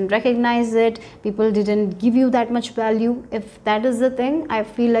people didn't recognize it, people didn't give you that much value. If that is the thing, I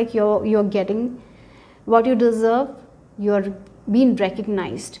feel like you're getting what you deserve, you're being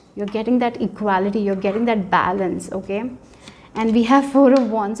recognized, you're getting that equality, you're getting that balance. Okay, and we have 4 of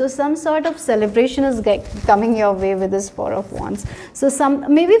Wands. So some sort of celebration is coming your way with this 4 of Wands. So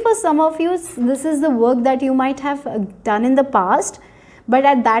maybe for some of you, this is the work that you might have done in the past, but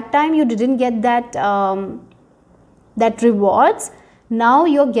at that time you didn't get that that rewards. Now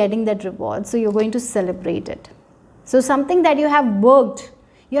you're getting that reward, so you're going to celebrate it. So something that you have worked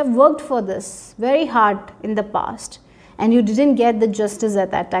for this very hard in the past, and you didn't get the justice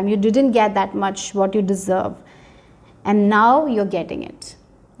at that time, you didn't get that much what you deserve, and now you're getting it.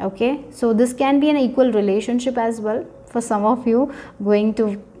 Okay, so this can be an equal relationship as well for some of you, going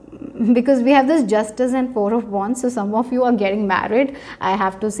to, because we have this justice and 4 of Wands, so some of you are getting married. I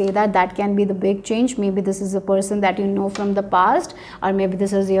have to say that can be the big change. Maybe this is a person that you know from the past, or maybe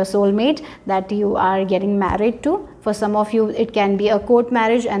this is your soulmate that you are getting married to. For some of you, it can be a court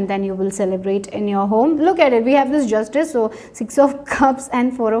marriage, and then you will celebrate in your home. Look at it, we have this Justice, so 6 of Cups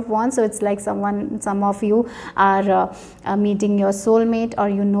and 4 of Wands. So it's like some of you are meeting your soulmate, or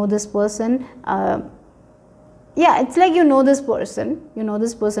you know this person. Yeah, it's like you know this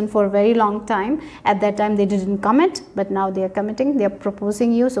person for a very long time. At that time they didn't commit, but now they are committing, they are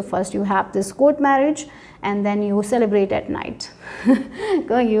proposing you. So first you have this court marriage, and then you celebrate at night.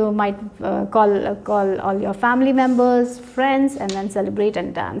 You might call all your family members, friends, and then celebrate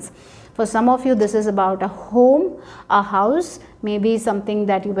and dance. For some of you, this is about a home, a house, maybe something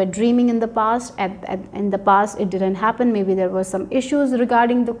that you were dreaming in the past. In the past it didn't happen, maybe there were some issues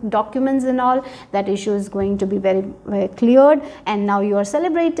regarding the documents and all. That issue is going to be very, very cleared, and now you are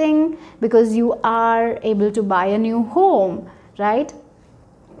celebrating because you are able to buy a new home, right?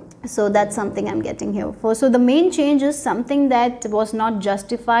 So that's something I'm getting here for. So the main change is something that was not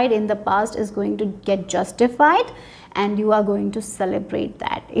justified in the past is going to get justified, and you are going to celebrate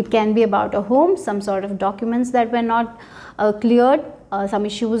that. It can be about a home, some sort of documents that were not cleared, some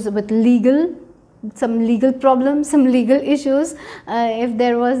issues with some legal problems, some legal issues. If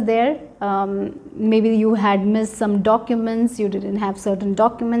there was there, maybe you had missed some documents, you didn't have certain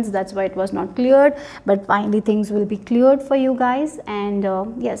documents, that's why it was not cleared, but finally things will be cleared for you guys. And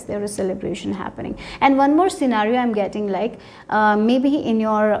yes, there is celebration happening. And one more scenario I'm getting, like maybe in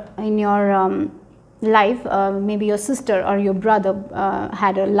your life, maybe your sister or your brother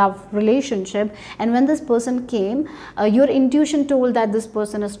had a love relationship, and when this person came, your intuition told that this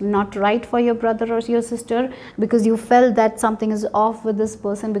person is not right for your brother or your sister, because you felt that something is off with this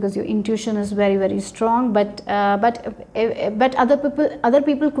person, because your intuition is very, very strong. But other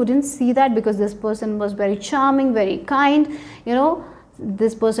people couldn't see that, because this person was very charming, very kind, you know.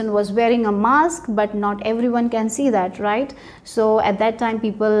 This person was wearing a mask, but not everyone can see that, right? So at that time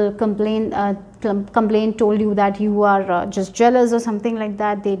people complained, told you that you are just jealous or something like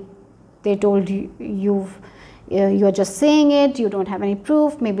that. They told you you're just saying it, you don't have any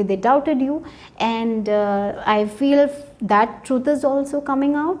proof. Maybe they doubted you, and I feel that truth is also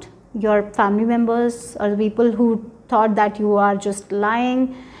coming out. Your family members or the people who thought that you are just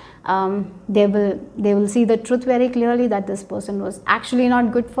lying, they will see the truth very clearly, that this person was actually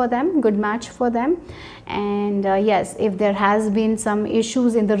not good match for them. And yes, if there has been some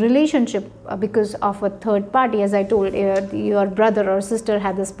issues in the relationship because of a third party, as I told, your brother or sister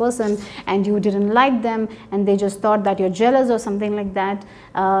had this person and you didn't like them, and they just thought that you're jealous or something like that,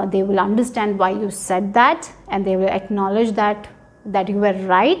 they will understand why you said that, and they will acknowledge that you were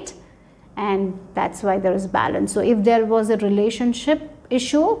right, and that's why there is balance. So if there was a relationship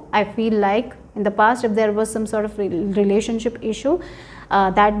issue, I feel like in the past, if there was some sort of relationship issue,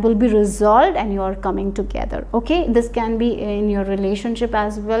 that will be resolved and you are coming together. Okay, this can be in your relationship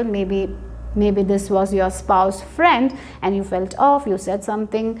as well. Maybe this was your spouse friend and you felt off, you said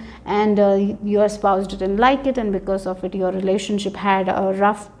something, and your spouse didn't like it, and because of it your relationship had a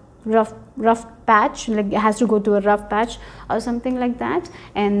rough patch, like it has to go to a rough patch or something like that.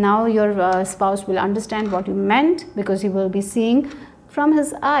 And now your spouse will understand what you meant, because he will be seeing from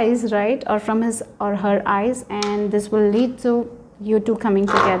his eyes, right, or from his or her eyes, and this will lead to you two coming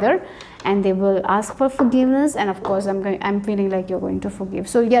together, and they will ask for forgiveness, and of course I'm feeling like you're going to forgive.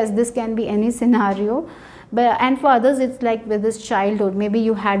 So yes, this can be any scenario. And for others, it's like with this childhood, maybe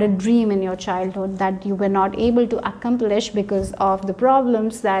you had a dream in your childhood that you were not able to accomplish because of the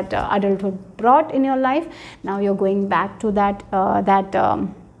problems that adulthood brought in your life. Now you're going back to that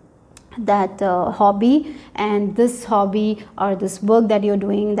hobby, and this hobby or this work that you're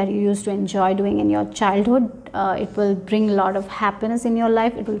doing, that you used to enjoy doing in your childhood, it will bring a lot of happiness in your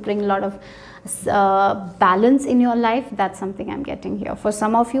life, it will bring a lot of balance in your life. That's something I'm getting here. For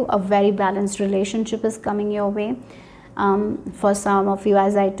some of you, a very balanced relationship is coming your way. For some of you,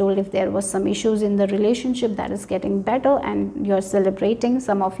 as I told, if there was some issues in the relationship, that is getting better and you're celebrating.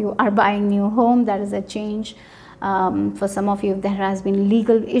 Some of you are buying new home, that is a change. For some of you, if there has been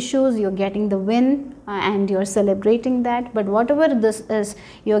legal issues, you're getting the win and you're celebrating that. But whatever this is,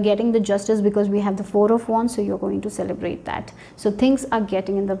 you're getting the justice, because we have the 4 of Wands, so you're going to celebrate that. So things are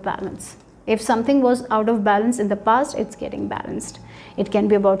getting in the balance. If something was out of balance in the past, it's getting balanced. It can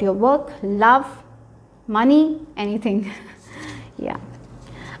be about your work, love, money, anything. Yeah.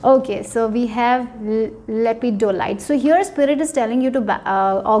 Okay, so we have lepidolite. So here spirit is telling you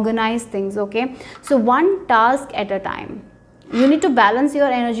to organize things. Okay, so one task at a time. You need to balance your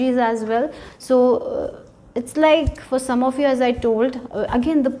energies as well. So it's like for some of you, as I told,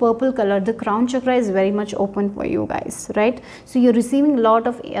 again, the purple color, the crown chakra is very much open for you guys, right? So you're receiving lot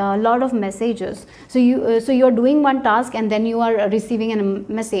of messages. So you're doing one task and then you are receiving a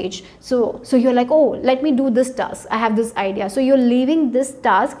message. So you're like, oh, let me do this task, I have this idea. So you're leaving this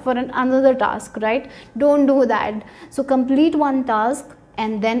task for another task, right? Don't do that. So complete one task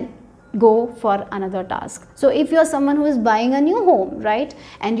and then go for another task. So if you're someone who is buying a new home, right,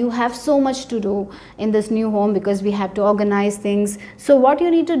 and you have so much to do in this new home because we have to organize things, so what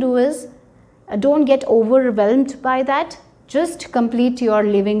you need to do is don't get overwhelmed by that. Just complete your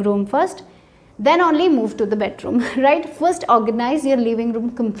living room first, then only move to the bedroom, right? First organize your living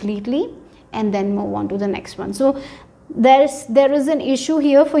room completely and then move on to the next one. So there is an issue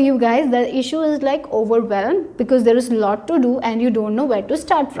here for you guys. The issue is like overwhelmed because there is a lot to do and you don't know where to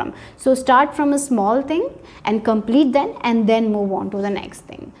start from. So start from a small thing and complete then, and then move on to the next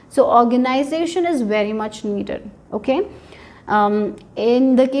thing. So organization is very much needed, okay?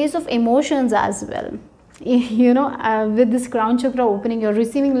 In the case of emotions as well, you know, with this crown chakra opening, you're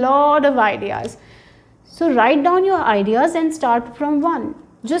receiving a lot of ideas. So write down your ideas and start from one.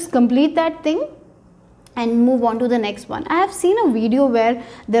 Just complete that thing and move on to the next one. I have seen a video where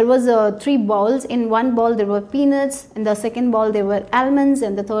there was 3 balls. In one ball there were peanuts, in the second ball there were almonds,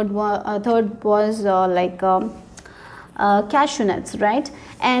 and the third was cashew nuts, right?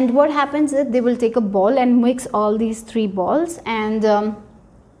 And what happens is they will take a ball and mix all these 3 balls, and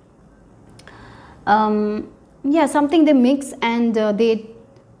yeah, something they mix, and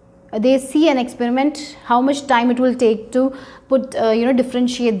they see an experiment how much time it will take to put you know,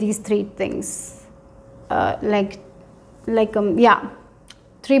 differentiate these 3 things. Yeah,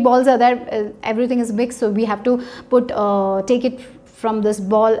 3 balls are there, everything is mixed, so we have to put take it from this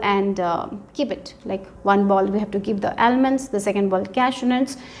ball and keep it. Like one ball we have to keep the almonds, the second ball cashew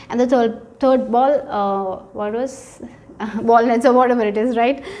nuts, and the third ball what was walnuts or whatever it is,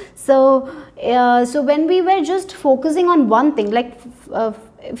 right? So so when we were just focusing on one thing, like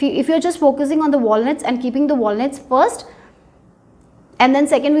if you're just focusing on the walnuts and keeping the walnuts first, and then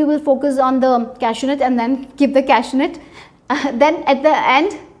second we will focus on the cashew nut and then keep the cashew nut, then at the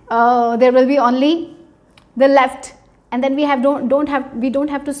end there will be only the left, and then we don't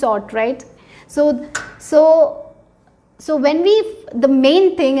have to sort, right? So when the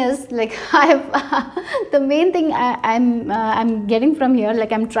main thing is like the main thing I'm getting from here,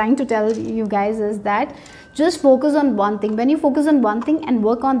 like I'm trying to tell you guys, is that just focus on one thing. When you focus on one thing and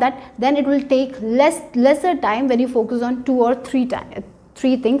work on that, then it will take lesser time when you focus on 2 or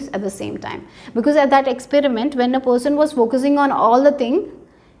 3 things at the same time. Because at that experiment, when a person was focusing on all the thing,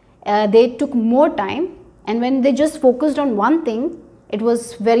 they took more time, and when they just focused on one thing, it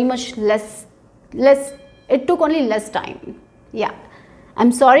was very much less, it took only less time. Yeah,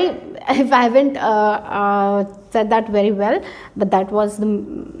 I'm sorry if I haven't said that very well, but that was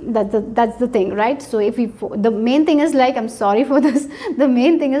that's the thing, right? So if the main thing is, like, I'm sorry for this, the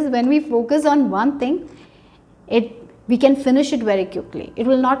main thing is when we focus on one thing, we can finish it very quickly. It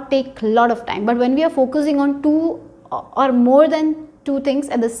will not take a lot of time. But when we are focusing on 2 or more than 2 things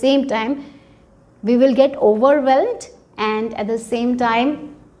at the same time, we will get overwhelmed, and at the same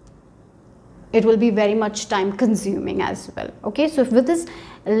time it will be very much time consuming as well. Okay, so with this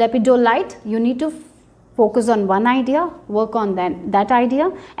lepidolite, you need to focus on one idea, work on that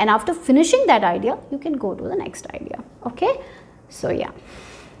idea, and after finishing that idea, you can go to the next idea. Okay, so yeah,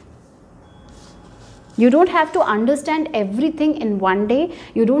 you don't have to understand everything in one day.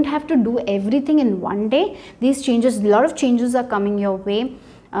 You don't have to do everything in one day. These changes, a lot of changes are coming your way.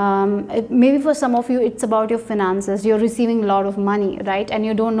 Maybe for some of you it's about your finances. You're receiving a lot of money, right, and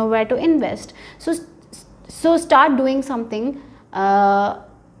you don't know where to invest. So start doing something,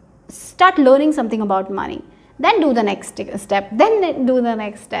 start learning something about money, then do the next step, then do the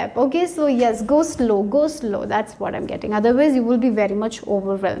next step. Okay, so yes, go slow, that's what I'm getting. Otherwise you will be very much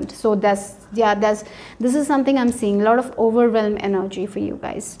overwhelmed. So this is something I'm seeing, a lot of overwhelm energy for you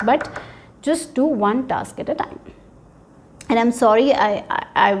guys. But just do one task at a time. And I'm sorry,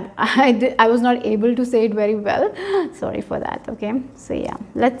 I was not able to say it very well. Sorry for that. Okay, so yeah,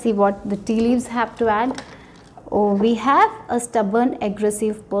 let's see what the tea leaves have to add. Oh, we have a stubborn,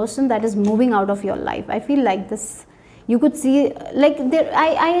 aggressive person that is moving out of your life. I feel like this, you could see, like,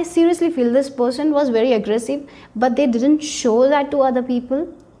 I seriously feel this person was very aggressive, but they didn't show that to other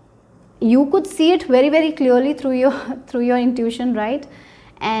people. You could see it very, very clearly through your intuition, right?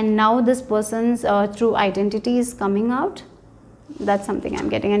 And now this person's true identity is coming out. That's something I'm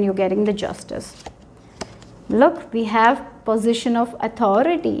getting, and you're getting the justice. Look, we have position of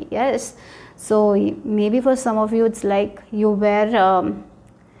authority. Yes, so maybe for some of you it's like you were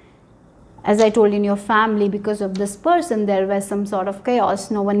As I told, in your family, because of this person, there was some sort of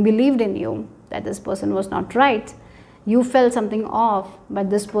chaos. No one believed in you, that this person was not right. You felt something off, but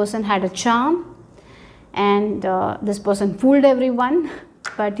this person had a charm, and this person fooled everyone,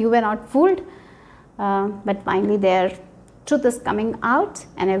 but you were not fooled. But finally their truth is coming out,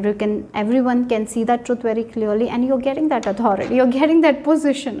 and everyone can see that truth very clearly, and you're getting that authority, you're getting that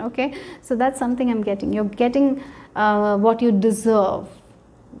position. Okay, so that's something I'm getting. You're getting what you deserve.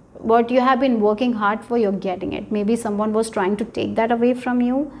 What you have been working hard for, you're getting it. Maybe someone was trying to take that away from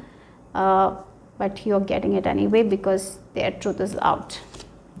you, but you're getting it anyway because their truth is out.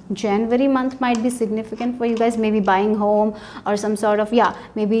 January month might be significant for you guys, maybe buying home or some sort of, yeah,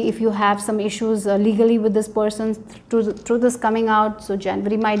 maybe if you have some issues legally with this person, truth is coming out. So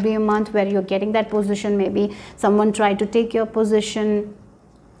January might be a month where you're getting that position. Maybe someone tried to take your position,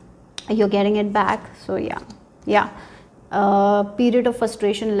 you're getting it back. So yeah. Period of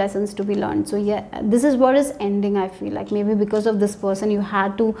frustration, lessons to be learned. So yeah, this is what is ending. I feel like maybe because of this person you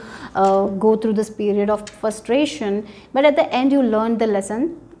had to go through this period of frustration, but at the end you learned the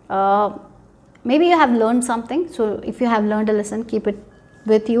lesson. Maybe you have learned something. So if you have learned a lesson, keep it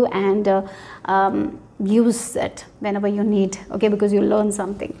with you and use it whenever you need. Okay, because you learn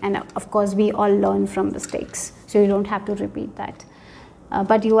something, and of course we all learn from mistakes, so you don't have to repeat that.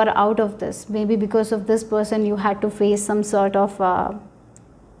 But you are out of this. Maybe because of this person you had to face some sort of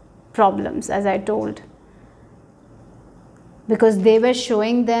problems, as I told, because they were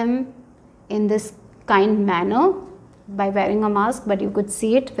showing them in this kind manner by wearing a mask, but you could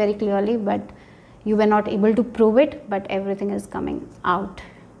see it very clearly, but you were not able to prove it. But everything is coming out.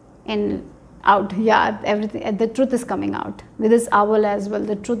 Yeah, everything, the truth is coming out with this owl as well.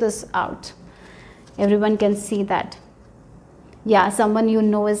 The truth is out. Everyone can see that. Yeah, someone you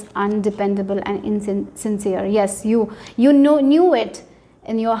know is undependable and insincere. Yes, you knew it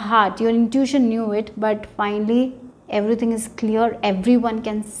in your heart, your intuition knew it, but finally everything is clear. Everyone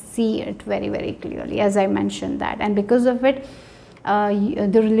can see it very, very clearly, as I mentioned that. And because of it,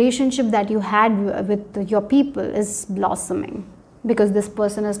 the relationship that you had with your people is blossoming, because this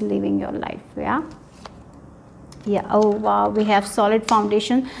person is living your life. Yeah. Oh wow, we have solid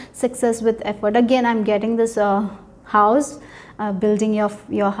foundation, success with effort. Again, I'm getting this house, building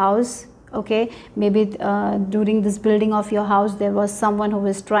your house. Okay, maybe during this building of your house there was someone who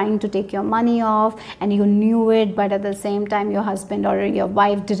was trying to take your money off, and you knew it, but at the same time your husband or your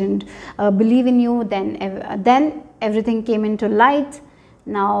wife didn't believe in you. Then everything came into light.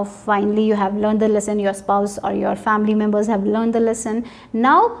 Now finally you have learned the lesson. Your spouse or your family members have learned the lesson.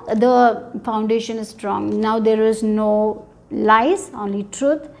 Now the foundation is strong. Now there is no lies, only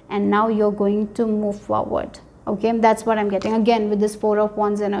truth, and now you're going to move forward. Okay, that's what I'm getting. Again, with this Four of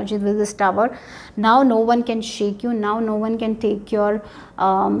Wands energy, with this Tower, now no one can shake you. Now no one can take your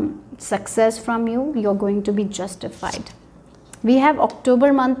success from you. You're going to be justified. We have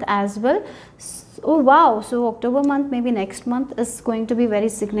October month as well. Oh wow, so October month, maybe next month, is going to be very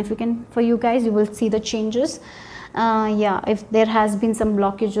significant for you guys. You will see the changes. Yeah, if there has been some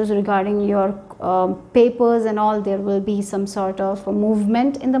blockages regarding your papers and all, there will be some sort of a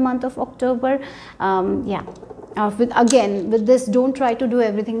movement in the month of October. Yeah, with this, don't try to do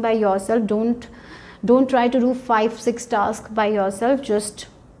everything by yourself. Don't try to do 5-6 tasks by yourself. Just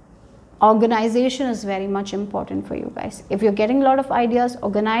organization is very much important for you guys. If you're getting a lot of ideas,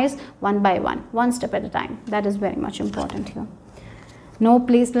 organize one by one, one step at a time. That is very much important here. No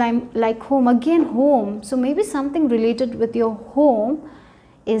place like home. Again, home. So maybe something related with your home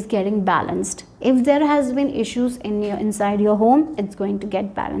is getting balanced. If there has been issues inside your home, it's going to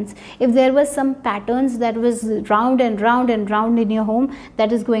get balanced. If there was some patterns that was round and round and round in your home,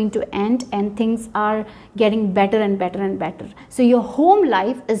 that is going to end, and things are getting better and better and better. So your home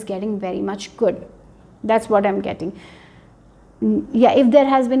life is getting very much good. That's what I'm getting. Yeah, if there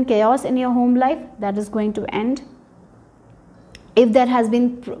has been chaos in your home life, that is going to end. If there has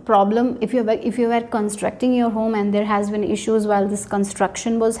been problem, if you were constructing your home and there has been issues while this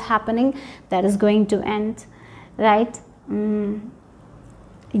construction was happening, that is going to end, right?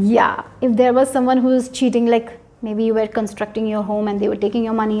 Yeah, if there was someone who is cheating, like maybe you were constructing your home and they were taking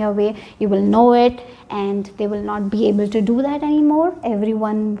your money away, you will know it, and they will not be able to do that anymore.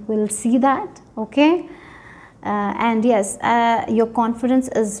 Everyone will see that. Okay. And yes, your confidence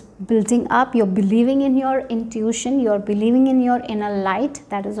is building up. You're believing in your intuition, you're believing in your inner light.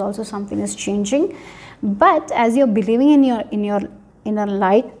 That is also something is changing. But as you're believing in your inner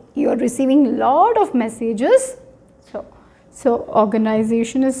light, you're receiving a lot of messages. So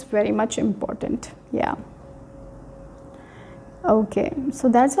organization is very much important. Yeah. Okay, so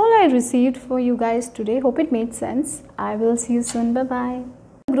that's all I received for you guys today. Hope it made sense. I will see you soon. Bye bye.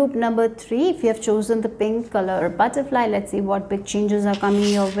 Group number 3, if you have chosen the pink color butterfly, let's see what big changes are coming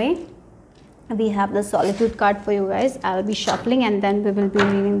your way. We have the solitude card for you guys. I'll be shuffling and then we will be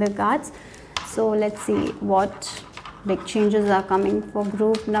reading the cards. So let's see what big changes are coming for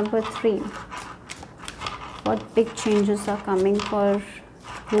group number 3. What big changes are coming for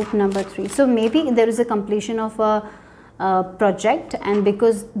group number 3? So maybe there is a completion of a project, and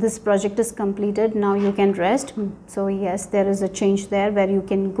because this project is completed, now you can rest. So yes, there is a change there where you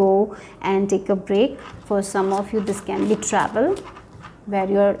can go and take a break. For some of you, this can be travel, where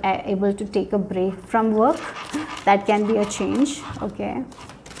you are able to take a break from work. That can be a change. Okay,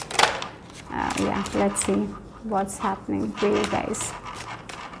 yeah, let's see what's happening for you guys.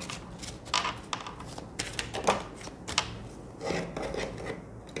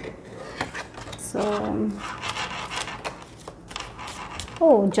 So,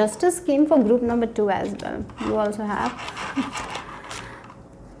 oh, justice came for group number 2 as well. You also have.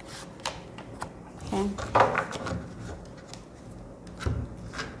 Okay.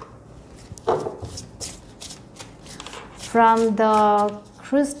 From the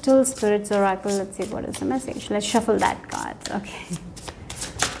Crystal Spirits Oracle, let's see what is the message. Let's shuffle that card. Okay.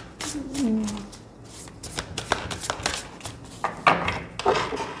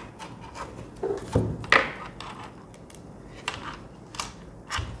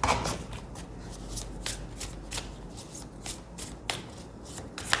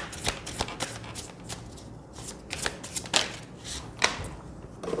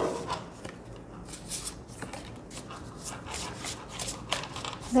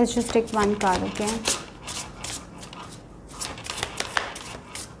 Let's just take one card, okay?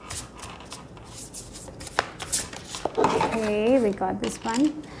 Okay, we got this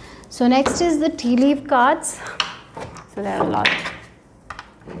one. So next is the tea leaf cards. So there are a lot.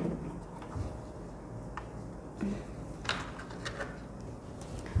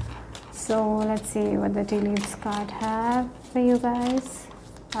 So let's see what the tea leaves card have for you guys.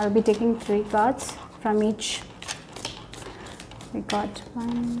 I'll be taking 3 cards from each. We got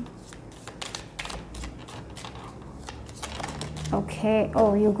 1. Okay.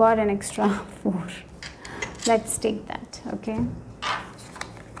 Oh, you got an extra 4. Let's take that. Okay.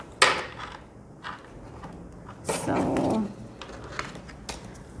 So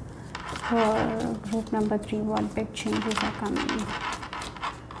for group number 3, what big changes are coming?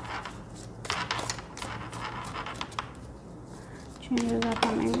 Changes are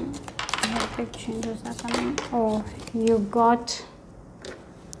coming. What big changes are coming? Oh, you got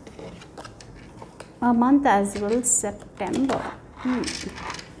a month as well, September.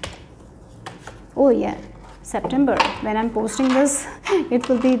 Oh yeah, September. When I'm posting this, it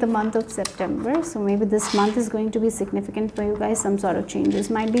will be the month of September. So maybe this month is going to be significant for you guys. Some sort of changes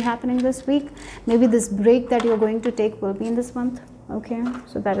might be happening this week. Maybe this break that you're going to take will be in this month. Okay,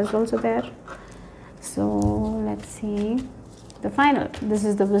 so that is also there. So let's see the final. This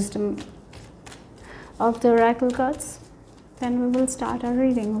is the wisdom of the oracle cards. Then we will start our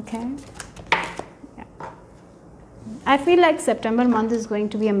reading. Okay, yeah. I feel like September month is going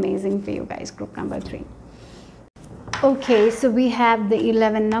to be amazing for you guys, group number 3. Okay, so we have the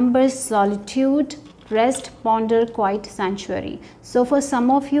 11 numbers: solitude, rest, ponder, quiet, sanctuary. So for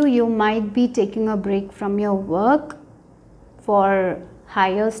some of you, you might be taking a break from your work for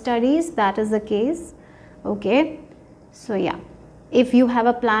higher studies. That is the case. Okay, so yeah, if you have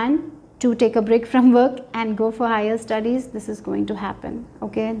a plan to take a break from work and go for higher studies, this is going to happen.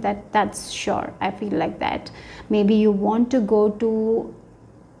 Okay, that's sure. I feel like that. Maybe you want to go to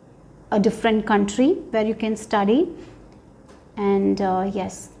a different country where you can study, and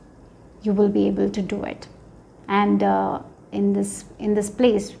yes, you will be able to do it. And in this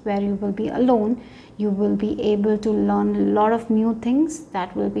place where you will be alone, you will be able to learn a lot of new things.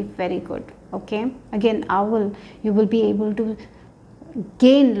 That will be very good. Okay, again, you will be able to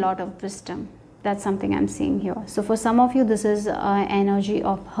gain a lot of wisdom. That's something I'm seeing here. So for some of you, this is energy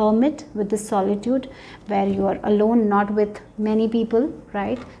of hermit with the solitude, where you are alone, not with many people,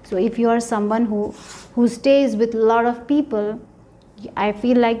 right? So if you are someone who stays with a lot of people, I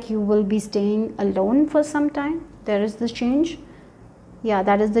feel like you will be staying alone for some time. There is this change. Yeah,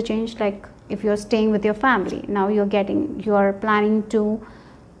 that is the change. Like if you're staying with your family, now you are planning to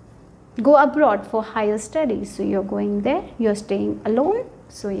go abroad for higher studies. So you're going there, you're staying alone.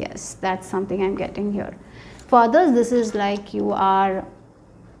 So yes, that's something I'm getting here. For others, this is like you are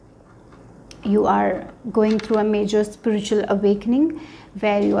going through a major spiritual awakening,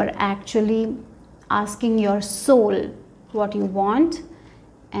 where you are actually asking your soul what you want,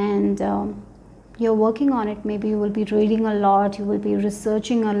 and you're working on it. Maybe you will be reading a lot, you will be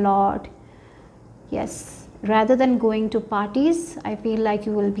researching a lot. Yes, rather than going to parties, I feel like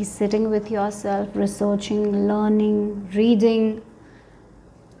you will be sitting with yourself, researching, learning, reading,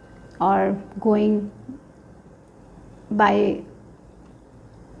 or going by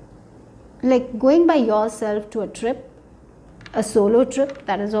yourself to a trip, a solo trip.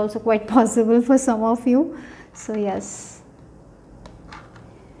 That is also quite possible for some of you. So yes,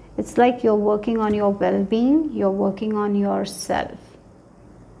 it's like you're working on your well-being, you're working on yourself.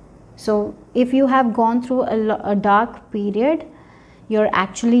 So if you have gone through a dark period, you're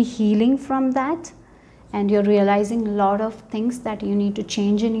actually healing from that, and you're realizing a lot of things that you need to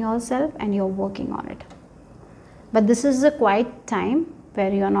change in yourself, and you're working on it. But this is a quiet time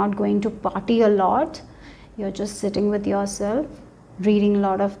where you're not going to party a lot. You're just sitting with yourself, reading a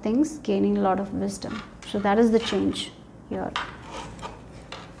lot of things, gaining a lot of wisdom. So that is the change here.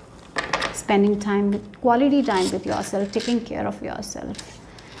 Spending time, quality time with yourself, taking care of yourself,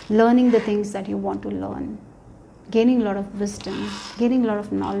 learning the things that you want to learn, gaining a lot of wisdom, gaining a lot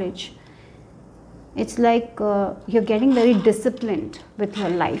of knowledge. It's like you're getting very disciplined with your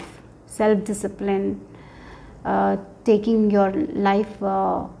life, self-discipline, taking your life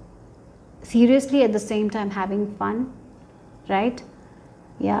seriously, at the same time having fun, right?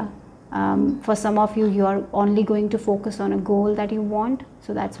 Yeah. For some of you, you are only going to focus on a goal that you want.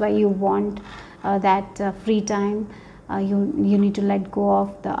 So that's why you want that free time. You need to let go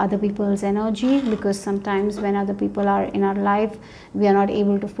of the other people's energy, because sometimes when other people are in our life, we are not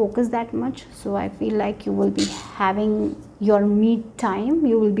able to focus that much. So I feel like you will be having your me time.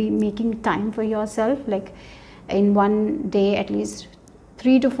 You will be making time for yourself, like in one day at least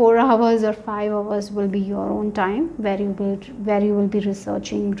 3 to 4 hours or 5 hours will be your own time, where you will be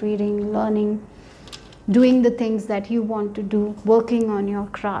researching, reading, learning, doing the things that you want to do, working on your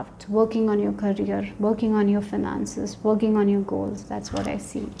craft, working on your career, working on your finances, working on your goals. That's what I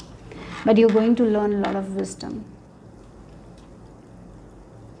see. But you're going to learn a lot of wisdom.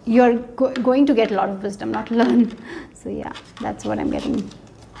 You're going to get a lot of wisdom, not learn. So yeah, that's what I'm getting.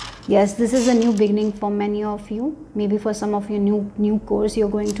 Yes, this is a new beginning for many of you. Maybe for some of you, new course you're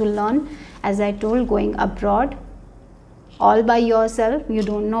going to learn. As I told, going abroad all by yourself. You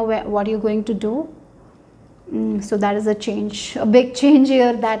don't know what you're going to do. So that is a change, a big change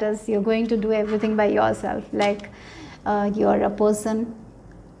here. That is, you're going to do everything by yourself. Like you're a person,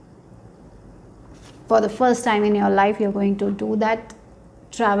 for the first time in your life, you're going to do that,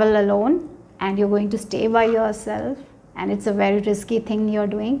 travel alone, and you're going to stay by yourself. And it's a very risky thing you're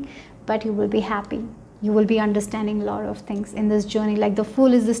doing, but you will be happy. You will be understanding a lot of things in this journey. Like the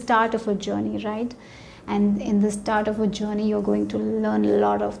Fool is the start of a journey, right? And in the start of a journey, you're going to learn a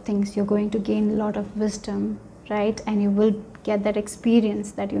lot of things. You're going to gain a lot of wisdom, right? And you will get that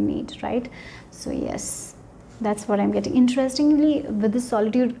experience that you need, right? So yes, that's what I'm getting. Interestingly, with the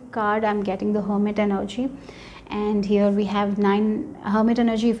Solitude card, I'm getting the Hermit energy. And here we have 9. Hermit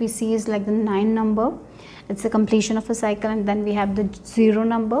energy, if we see, is like the 9 number. It's a completion of a cycle. And then we have the 0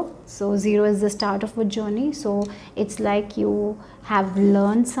 number. So 0 is the start of a journey. So it's like you have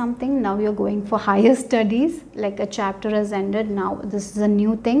learned something. Now you're going for higher studies. Like a chapter has ended. Now this is a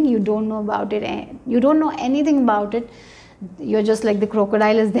new thing. You don't know about it. You don't know anything about it. You're just like the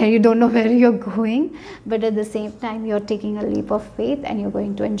crocodile is there. You don't know where you're going. But at the same time, you're taking a leap of faith and you're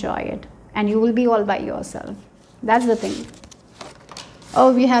going to enjoy it. And you will be all by yourself. That's the thing.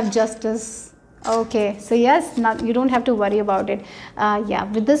 Oh, we have Justice. Okay, so yes, you don't have to worry about it. Yeah,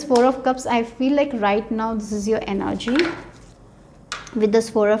 with this 4 of Cups, I feel like right now this is your energy. With this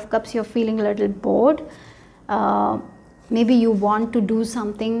 4 of Cups, you're feeling a little bored. Maybe you want to do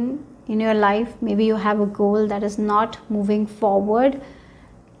something in your life. Maybe you have a goal that is not moving forward.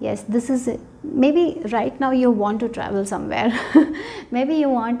 Yes, this is it. Maybe right now you want to travel somewhere. Maybe you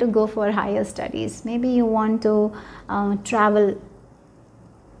want to go for higher studies. Maybe you want to travel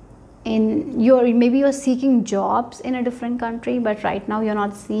in maybe you're seeking jobs in a different country, but right now you're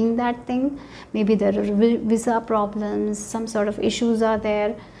not seeing that thing. Maybe there are visa problems, some sort of issues are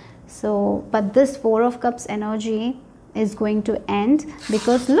there. So, but this 4 of Cups energy is going to end,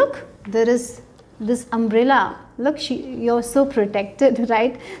 because look, there is this umbrella. Look, you're so protected,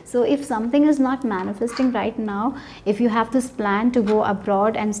 right? So if something is not manifesting right now, if you have this plan to go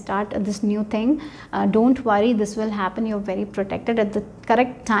abroad and start this new thing, don't worry, this will happen. You're very protected. At the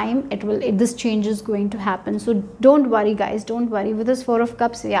correct time, this change is going to happen. So don't worry, guys, don't worry. With this 4 of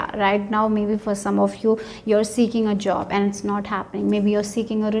Cups, yeah, right now, maybe for some of you, you're seeking a job and it's not happening. Maybe you're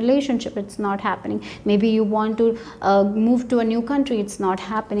seeking a relationship, it's not happening. Maybe you want to move to a new country, it's not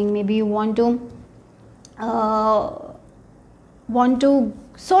happening. Maybe you want to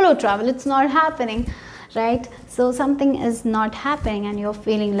solo travel, it's not happening. right? So something is not happening and you're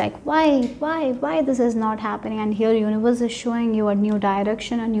feeling like why this is not happening, and here universe is showing you a new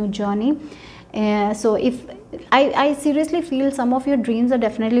direction, a new journey. So if I seriously feel some of your dreams are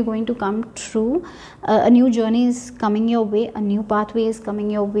definitely going to come true. A new journey is coming your way, a new pathway is coming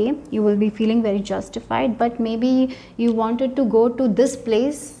your way. You will be feeling very justified, but maybe you wanted to go to this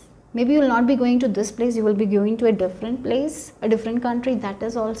place. Maybe you will not be going to this place, you will be going to a different place, a different country. That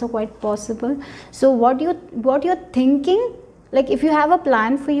is also quite possible. So what you're thinking, like if you have a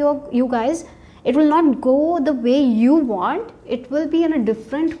plan for you guys, it will not go the way you want, it will be in a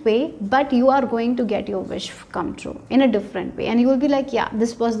different way, but you are going to get your wish come true in a different way, and you will be like, yeah,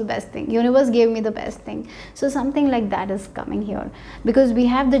 this was the best thing, universe gave me the best thing. So something like that is coming here, because we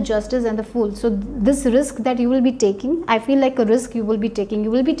have the Justice and the Fool. So this risk that you will be taking, I feel like a risk you will be taking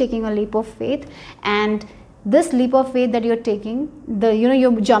a leap of faith. And this leap of faith that you're taking,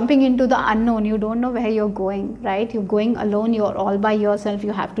 you're jumping into the unknown. You don't know where you're going, right? You're going alone, you're all by yourself,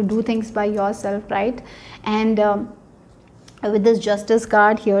 you have to do things by yourself, right? And with this Justice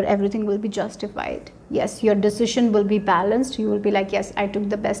card here, everything will be justified. Yes, your decision will be balanced. You will be like, yes, I took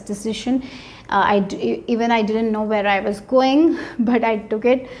the best decision. I didn't know where I was going, but I took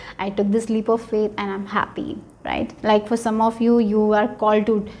it. I took this leap of faith and I'm happy, right? Like for some of you, you are called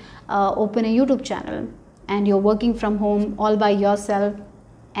to open a YouTube channel, and you're working from home all by yourself,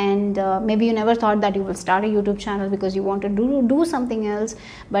 and maybe you never thought that you will start a YouTube channel because you wanted to do something else,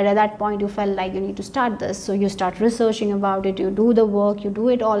 but at that point you felt like you need to start this. So you start researching about it, you do the work, you do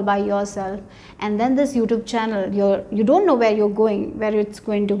it all by yourself, and then this YouTube channel, you don't know where you're going, where it's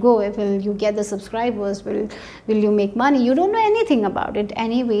going to go. Will you get the subscribers, will you make money? You don't know anything about it.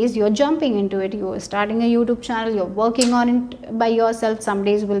 Anyways, you're jumping into it, you're starting a YouTube channel, you're working on it by yourself. Some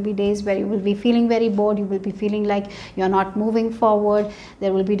days will be days where you will be feeling very bored, you will be feeling like you're not moving forward.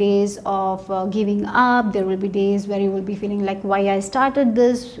 There will be days of giving up. There will be days where you will be feeling like, why I started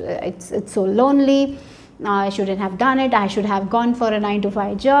this, it's so lonely, I shouldn't have done it, I should have gone for a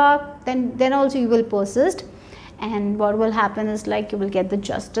 9-to-5 job. Then also you will persist, and what will happen is like you will get the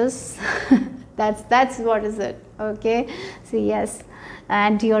Justice. that's what is it, okay? So yes,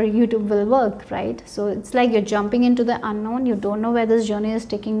 and your YouTube will work, right? So it's like you're jumping into the unknown. You don't know where this journey is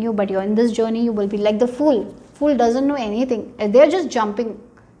taking you, but you're in this journey. You will be like the Fool doesn't know anything. They're just jumping.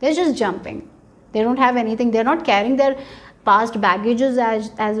 They don't have anything. They're not carrying their past baggages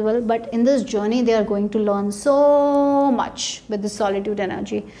as well, but in this journey they are going to learn so much with the solitude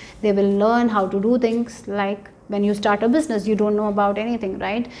energy. They will learn how to do things. Like when you start a business, you don't know about anything,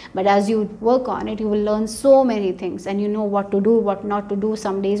 right? But as you work on it, you will learn so many things, and you know what to do, what not to do.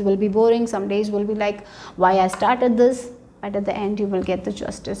 Some days will be boring, some days will be like, why I started this? But at the end you will get the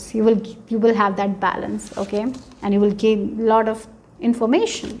Justice. You will have that balance, okay? And you will gain a lot of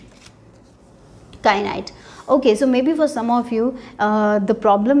information. Kyanite. Okay, so maybe for some of you, the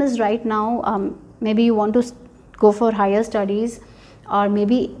problem is right now, maybe you want to go for higher studies, or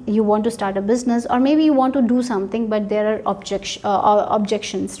maybe you want to start a business, or maybe you want to do something, but there are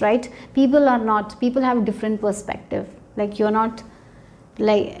objections, right? People have different perspective. Like you're not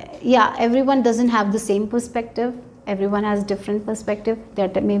like, yeah, everyone doesn't have the same perspective. Everyone has different perspective.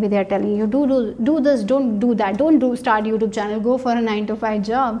 Maybe they are telling you, do this, don't do that, don't start YouTube channel, go for a 9-to-5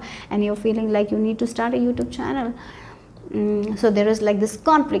 job, and you're feeling like you need to start a YouTube channel. So there is like this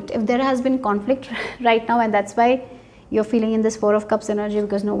conflict. If there has been conflict right now, and that's why you're feeling in this 4 of Cups energy,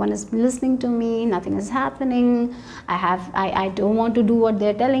 because no one is listening to me, nothing is happening, I don't want to do what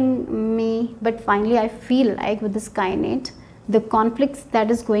they're telling me. But finally I feel like with this Kyanite, the conflicts that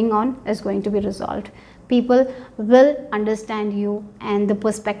is going on is going to be resolved. People will understand you, and the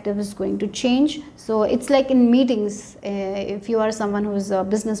perspective is going to change. So it's like in meetings, if you are someone who is a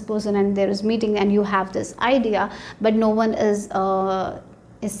business person and there is meeting and you have this idea, but no one is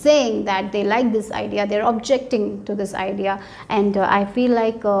saying that they like this idea, they're objecting to this idea. And I feel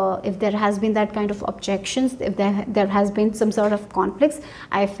like if there has been that kind of objections, if there has been some sort of conflicts,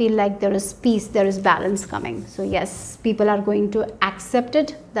 I feel like there is peace, there is balance coming. So yes, people are going to accept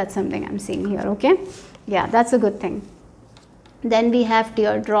it. That's something I'm seeing here, okay? Yeah, that's a good thing. Then we have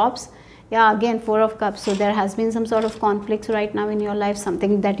teardrops. Yeah, again 4 of Cups. So there has been some sort of conflicts right now in your life.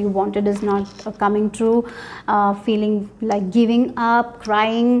 Something that you wanted is not coming true. Feeling like giving up,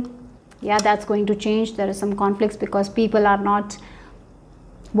 crying. Yeah, that's going to change. There is some conflicts because people are not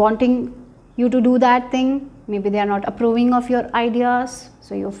wanting you to do that thing. Maybe they are not approving of your ideas.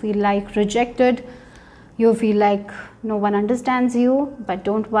 So you feel like rejected. you feel like no one understands you, but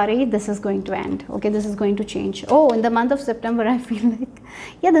don't worry, this is going to end. Okay, this is going to change. Oh, in the month of September, I feel like,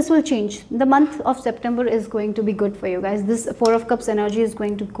 yeah, this will change. The month of September is going to be good for you guys. This Four of Cups energy is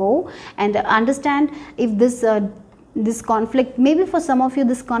going to go, and understand if this conflict, maybe for some of you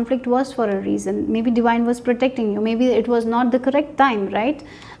this conflict was for a reason. Maybe divine was protecting you, maybe it was not the correct time, right?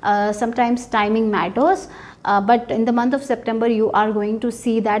 Sometimes timing matters, but in the month of September you are going to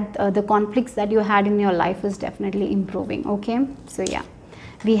see that the conflicts that you had in your life is definitely improving. Okay, so yeah,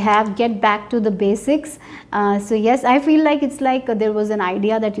 we have get back to the basics. So yes, I feel like it's like there was an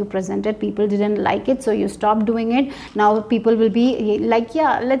idea that you presented, people didn't like it, so you stopped doing it. Now people will be like,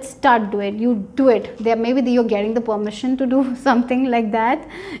 yeah, let's start do it. You do it there, maybe you're getting the permission to do something like that.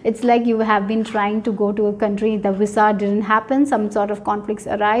 It's like you have been trying to go to a country, the visa didn't happen, some sort of conflicts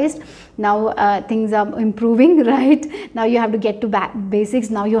arise. Now things are improving, right? Now you have to get to basics.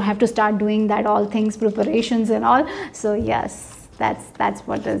 Now you have to start doing that, all things, preparations and all. So yes, that's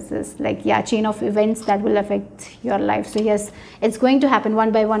what is this, like, yeah, chain of events that will affect your life. So yes, it's going to happen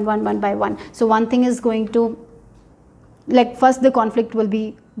one by one. So one thing is going to, like, first the conflict will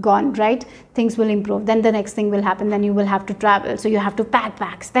be gone, right? Things will improve, then the next thing will happen, then you will have to travel, so you have to pack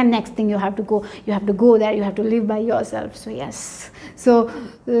bags, then next thing you have to go there, you have to live by yourself. So yes, so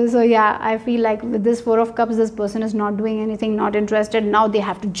yeah, I feel like with this Four of Cups, this person is not doing anything, not interested. Now they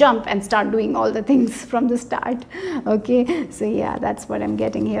have to jump and start doing all the things from the start. Okay, so yeah, that's what I'm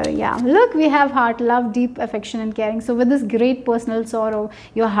getting here. Yeah, look, we have heart, love, deep affection and caring. So with this great personal sorrow,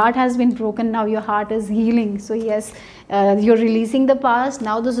 your heart has been broken, now your heart is healing. So yes, you're releasing the past,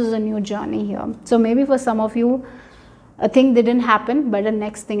 now this is a new journey here. So maybe for some of you a thing didn't happen, but the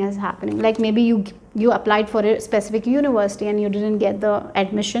next thing is happening. Like maybe you applied for a specific university and you didn't get the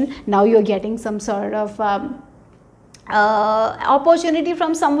admission. Now you're getting some sort of opportunity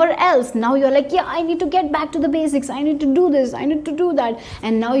from somewhere else. Now you're like, yeah, I need to get back to the basics, I need to do this, I need to do that,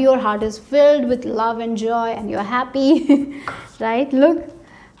 and now your heart is filled with love and joy and you're happy. Right? Look,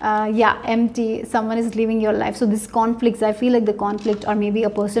 yeah, empty, someone is leaving your life. So this conflicts, I feel like the conflict, or maybe a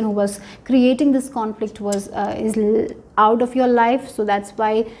person who was creating this conflict was is out of your life. So that's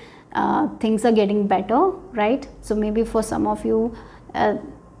why things are getting better, right? So maybe for some of you,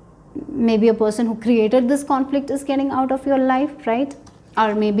 maybe a person who created this conflict is getting out of your life, right?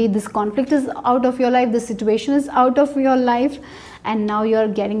 Or maybe this conflict is out of your life, the situation is out of your life, and now you're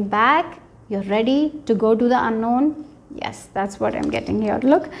getting back, you're ready to go to the unknown. Yes, that's what I'm getting here.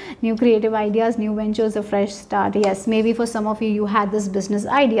 Look, new creative ideas, new ventures, a fresh start. Yes, maybe for some of you, you had this business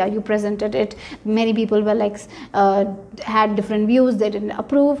idea, you presented it, many people were like had different views, they didn't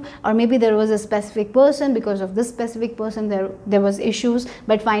approve, or maybe there was a specific person, because of this specific person there was issues,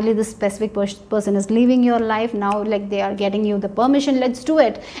 but finally this specific person is leaving your life. Now like they are getting you the permission, let's do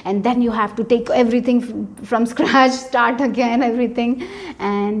it, and then you have to take everything from scratch, start again, everything.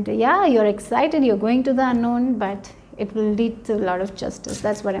 And yeah, you're excited, you're going to the unknown, but it will lead to a lot of justice.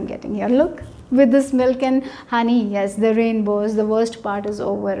 That's what I'm getting here. Look, with this milk and honey, yes, the rainbows, the worst part is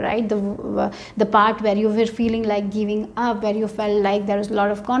over, right? The part where you were feeling like giving up, where you felt like there was a lot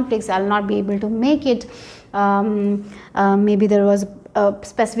of conflicts, I'll not be able to make it. Maybe there was a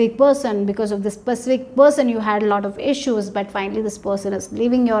specific person, because of this specific person you had a lot of issues, but finally this person is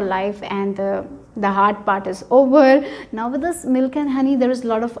leaving your life and the hard part is over. Now with this milk and honey, there is a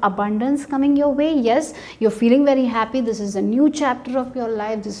lot of abundance coming your way. Yes, you're feeling very happy, this is a new chapter of your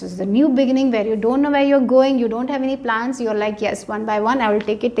life, this is the new beginning where you don't know where you're going, you don't have any plans, you're like, yes, one by one I will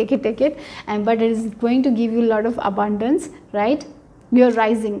take it, and but it is going to give you a lot of abundance, right? You're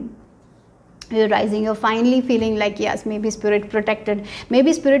rising, you're finally feeling like, yes, maybe spirit protected,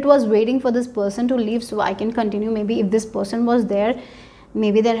 maybe spirit was waiting for this person to leave so I can continue. Maybe if this person was there,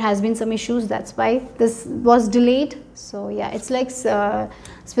 maybe there has been some issues, that's why this was delayed. So yeah, it's like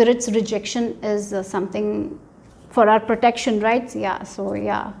spirit's rejection is something for our protection, right? Yeah, so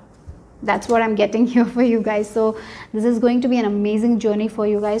yeah, that's what I'm getting here for you guys. So this is going to be an amazing journey for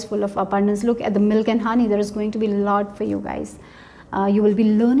you guys, full of abundance. Look at the milk and honey, there is going to be a lot for you guys. You will be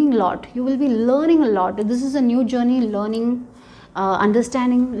learning a lot, this is a new journey, learning,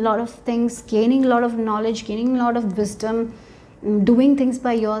 understanding a lot of things, gaining a lot of knowledge, gaining a lot of wisdom, doing things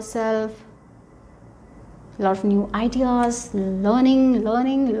by yourself, a lot of new ideas, learning,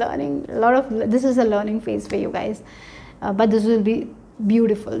 a lot of, this is a learning phase for you guys, but this will be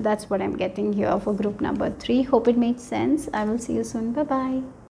beautiful. That's what I'm getting here for group number 3. Hope it made sense. I will see you soon. Bye bye.